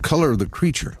test if the color of the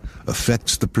creature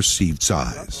affects the perceived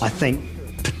size. I think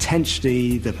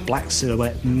potentially the black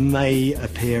silhouette may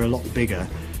appear a lot bigger,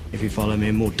 if you follow me,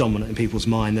 and more dominant in people's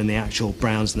mind than the actual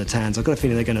browns and the tans. I've got a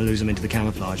feeling they're going to lose them into the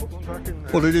camouflage.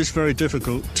 Well, it is very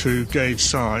difficult to gauge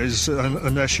size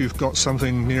unless you've got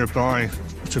something nearby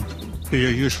to be a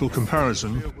useful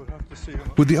comparison.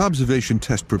 With the observation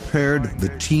test prepared, the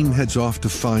team heads off to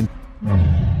find...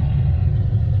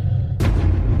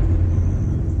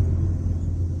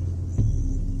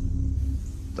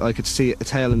 I could see a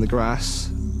tail in the grass.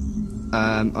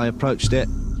 I approached it.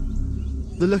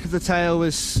 The look of the tail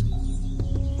was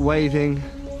waving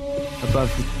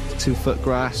above the 2-foot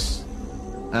grass.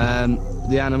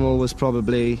 The animal was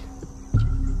probably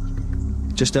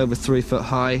just over 3 foot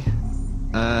high,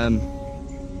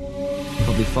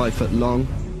 probably 5 foot long.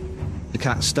 The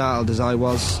cat startled as I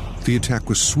was. The attack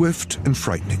was swift and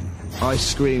frightening. I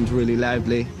screamed really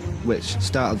loudly, which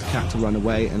startled the cat to run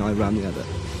away, and I ran the other.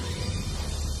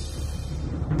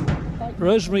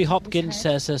 Rosemary Hopkins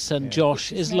says her son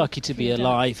Josh is lucky to be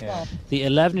alive. The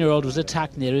 11-year-old was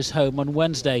attacked near his home on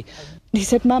Wednesday. He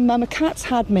said, Mum, a cat's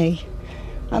had me.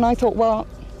 And I thought, well,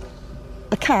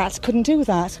 the cat couldn't do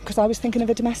that because I was thinking of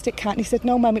a domestic cat, and he said,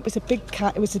 no, Mum, it was a big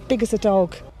cat, it was as big as a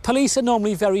dog. Police are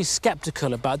normally very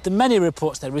sceptical about the many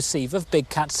reports they receive of big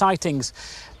cat sightings,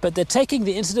 but they're taking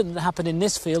the incident that happened in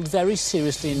this field very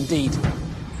seriously indeed.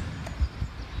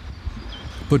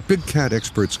 But big cat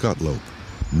expert Scott Lope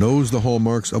knows the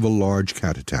hallmarks of a large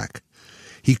cat attack.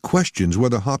 He questions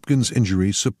whether Hopkins'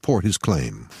 injuries support his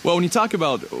claim. Well, when you talk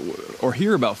about or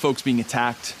hear about folks being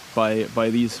attacked by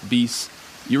these beasts,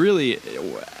 you really,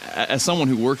 as someone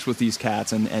who works with these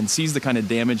cats and sees the kind of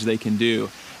damage they can do,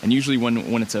 and usually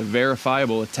when it's a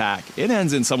verifiable attack, it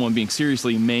ends in someone being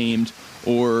seriously maimed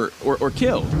or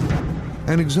killed.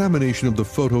 An examination of the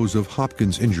photos of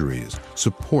Hopkins' injuries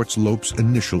supports Lope's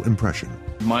initial impression.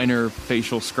 Minor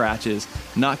facial scratches,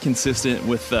 not consistent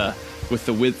with the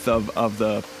width of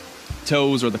the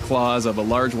toes or the claws of a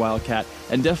large wildcat,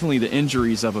 and definitely the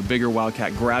injuries of a bigger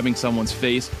wildcat grabbing someone's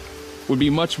face would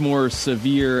be much more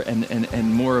severe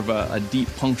and more of a deep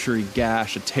puncturing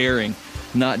gash, a tearing,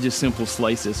 not just simple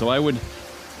slices. So I would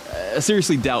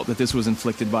seriously doubt that this was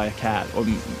inflicted by a cat or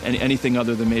anything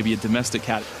other than maybe a domestic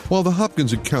cat. While the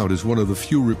Hopkins account is one of the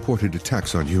few reported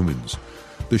attacks on humans,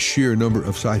 the sheer number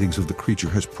of sightings of the creature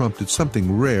has prompted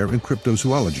something rare in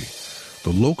cryptozoology. The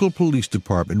local police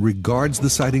department regards the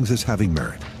sightings as having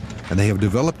merit, and they have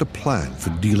developed a plan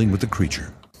for dealing with the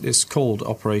creature. It's called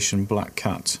Operation Black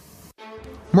Cat.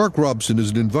 Mark Robson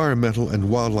is an environmental and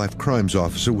wildlife crimes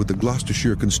officer with the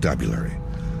Gloucestershire Constabulary.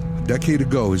 A decade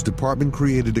ago, his department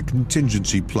created a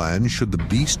contingency plan should the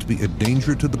beast be a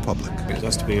danger to the public. It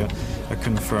has to be a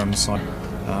confirmed sign,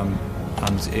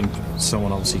 and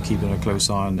someone obviously keeping a close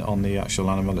eye on the actual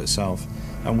animal itself.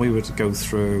 And we would go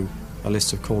through a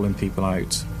list of calling people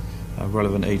out,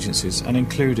 relevant agencies, and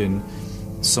including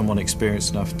someone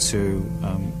experienced enough to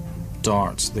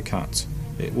dart the cat.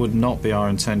 It would not be our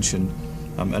intention,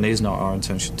 and is not our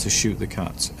intention, to shoot the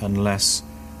cat unless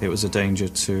it was a danger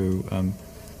to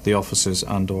the officers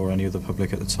and or any other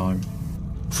public at the time.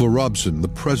 For Robson, the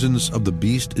presence of the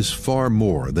beast is far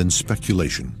more than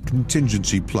speculation.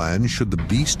 Contingency plan should the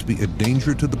beast be a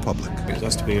danger to the public. It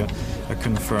has to be a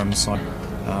confirmed sign,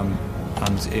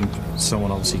 and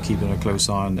someone obviously keeping a close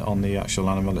eye on the actual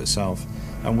animal itself.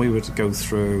 And we would go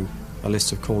through a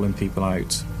list of calling people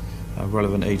out,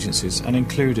 relevant agencies, and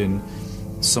including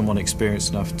someone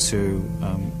experienced enough to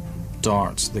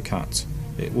dart the cat.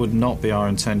 It would not be our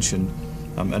intention,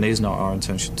 and is not our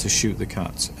intention, to shoot the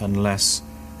cat unless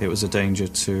it was a danger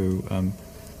to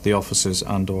the officers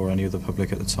and or any other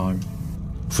public at the time.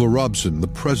 For Robson, the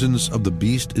presence of the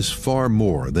beast is far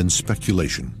more than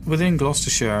speculation. Within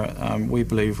Gloucestershire, we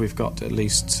believe we've got at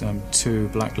least 2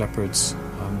 black leopards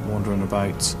wandering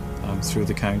about through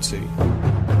the county.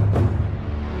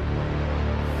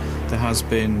 There has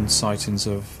been sightings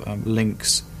of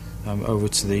lynx over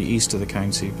to the east of the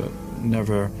county, but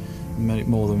never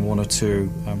more than 1 or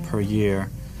 2 per year.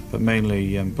 But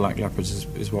mainly black leopards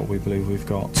is what we believe we've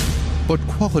got. But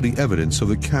quality evidence of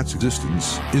the cat's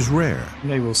existence is rare.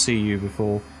 They will see you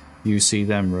before you see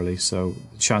them, really, so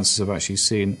the chances of actually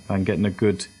seeing and getting a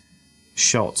good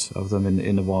shot of them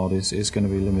in the wild is going to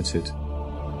be limited.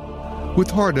 With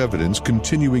hard evidence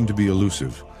continuing to be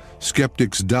elusive,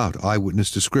 skeptics doubt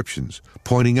eyewitness descriptions,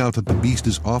 pointing out that the beast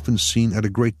is often seen at a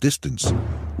great distance,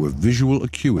 where visual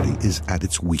acuity is at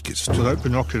its weakest. Without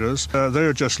binoculars,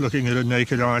 they're just looking at a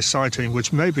naked eye sighting,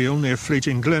 which may be only a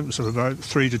fleeting glimpse of about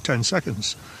 3 to 10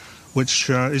 seconds, which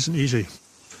isn't easy.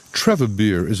 Trevor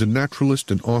Beer is a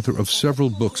naturalist and author of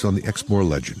several books on the Exmoor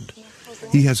legend.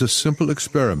 He has a simple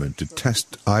experiment to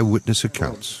test eyewitness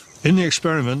accounts. In the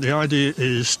experiment, the idea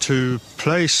is to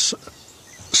place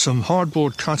some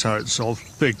hardboard cutouts of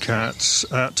big cats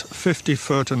at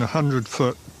 50-foot and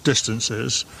 100-foot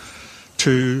distances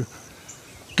to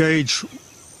gauge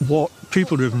what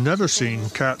people who have never seen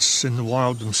cats in the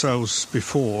wild themselves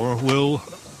before will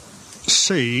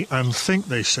see and think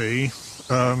they see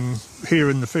here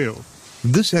in the field.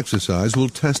 This exercise will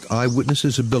test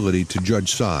eyewitnesses' ability to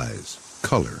judge size,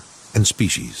 color, and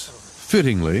species.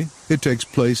 Fittingly, it takes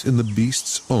place in the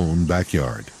beast's own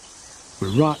backyard.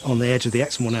 We're right on the edge of the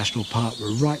Exmoor National Park.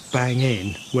 We're right bang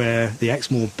in where the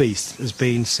Exmoor beast has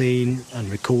been seen and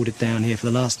recorded down here for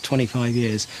the last 25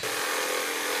 years.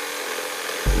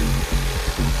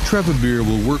 Trevor Beer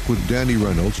will work with Danny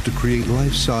Reynolds to create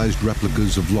life-sized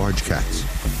replicas of large cats.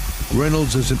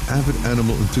 Reynolds is an avid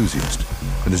animal enthusiast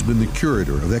and has been the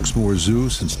curator of Exmoor Zoo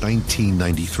since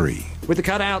 1993. With the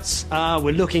cutouts,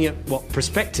 we're looking at what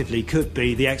prospectively could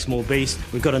be the Exmoor beast.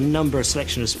 We've got a number of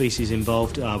selection of species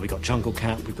involved. We've got jungle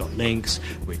cat, we've got lynx,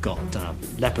 we've got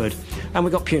leopard, and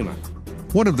we've got puma.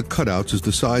 One of the cutouts is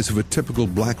the size of a typical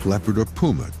black leopard or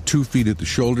puma, 2 feet at the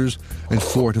shoulders and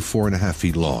 4 to 4.5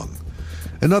 feet long.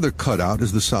 Another cutout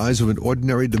is the size of an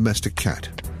ordinary domestic cat.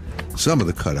 Some of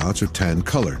the cutouts are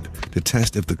tan-colored to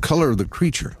test if the color of the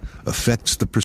creature affects the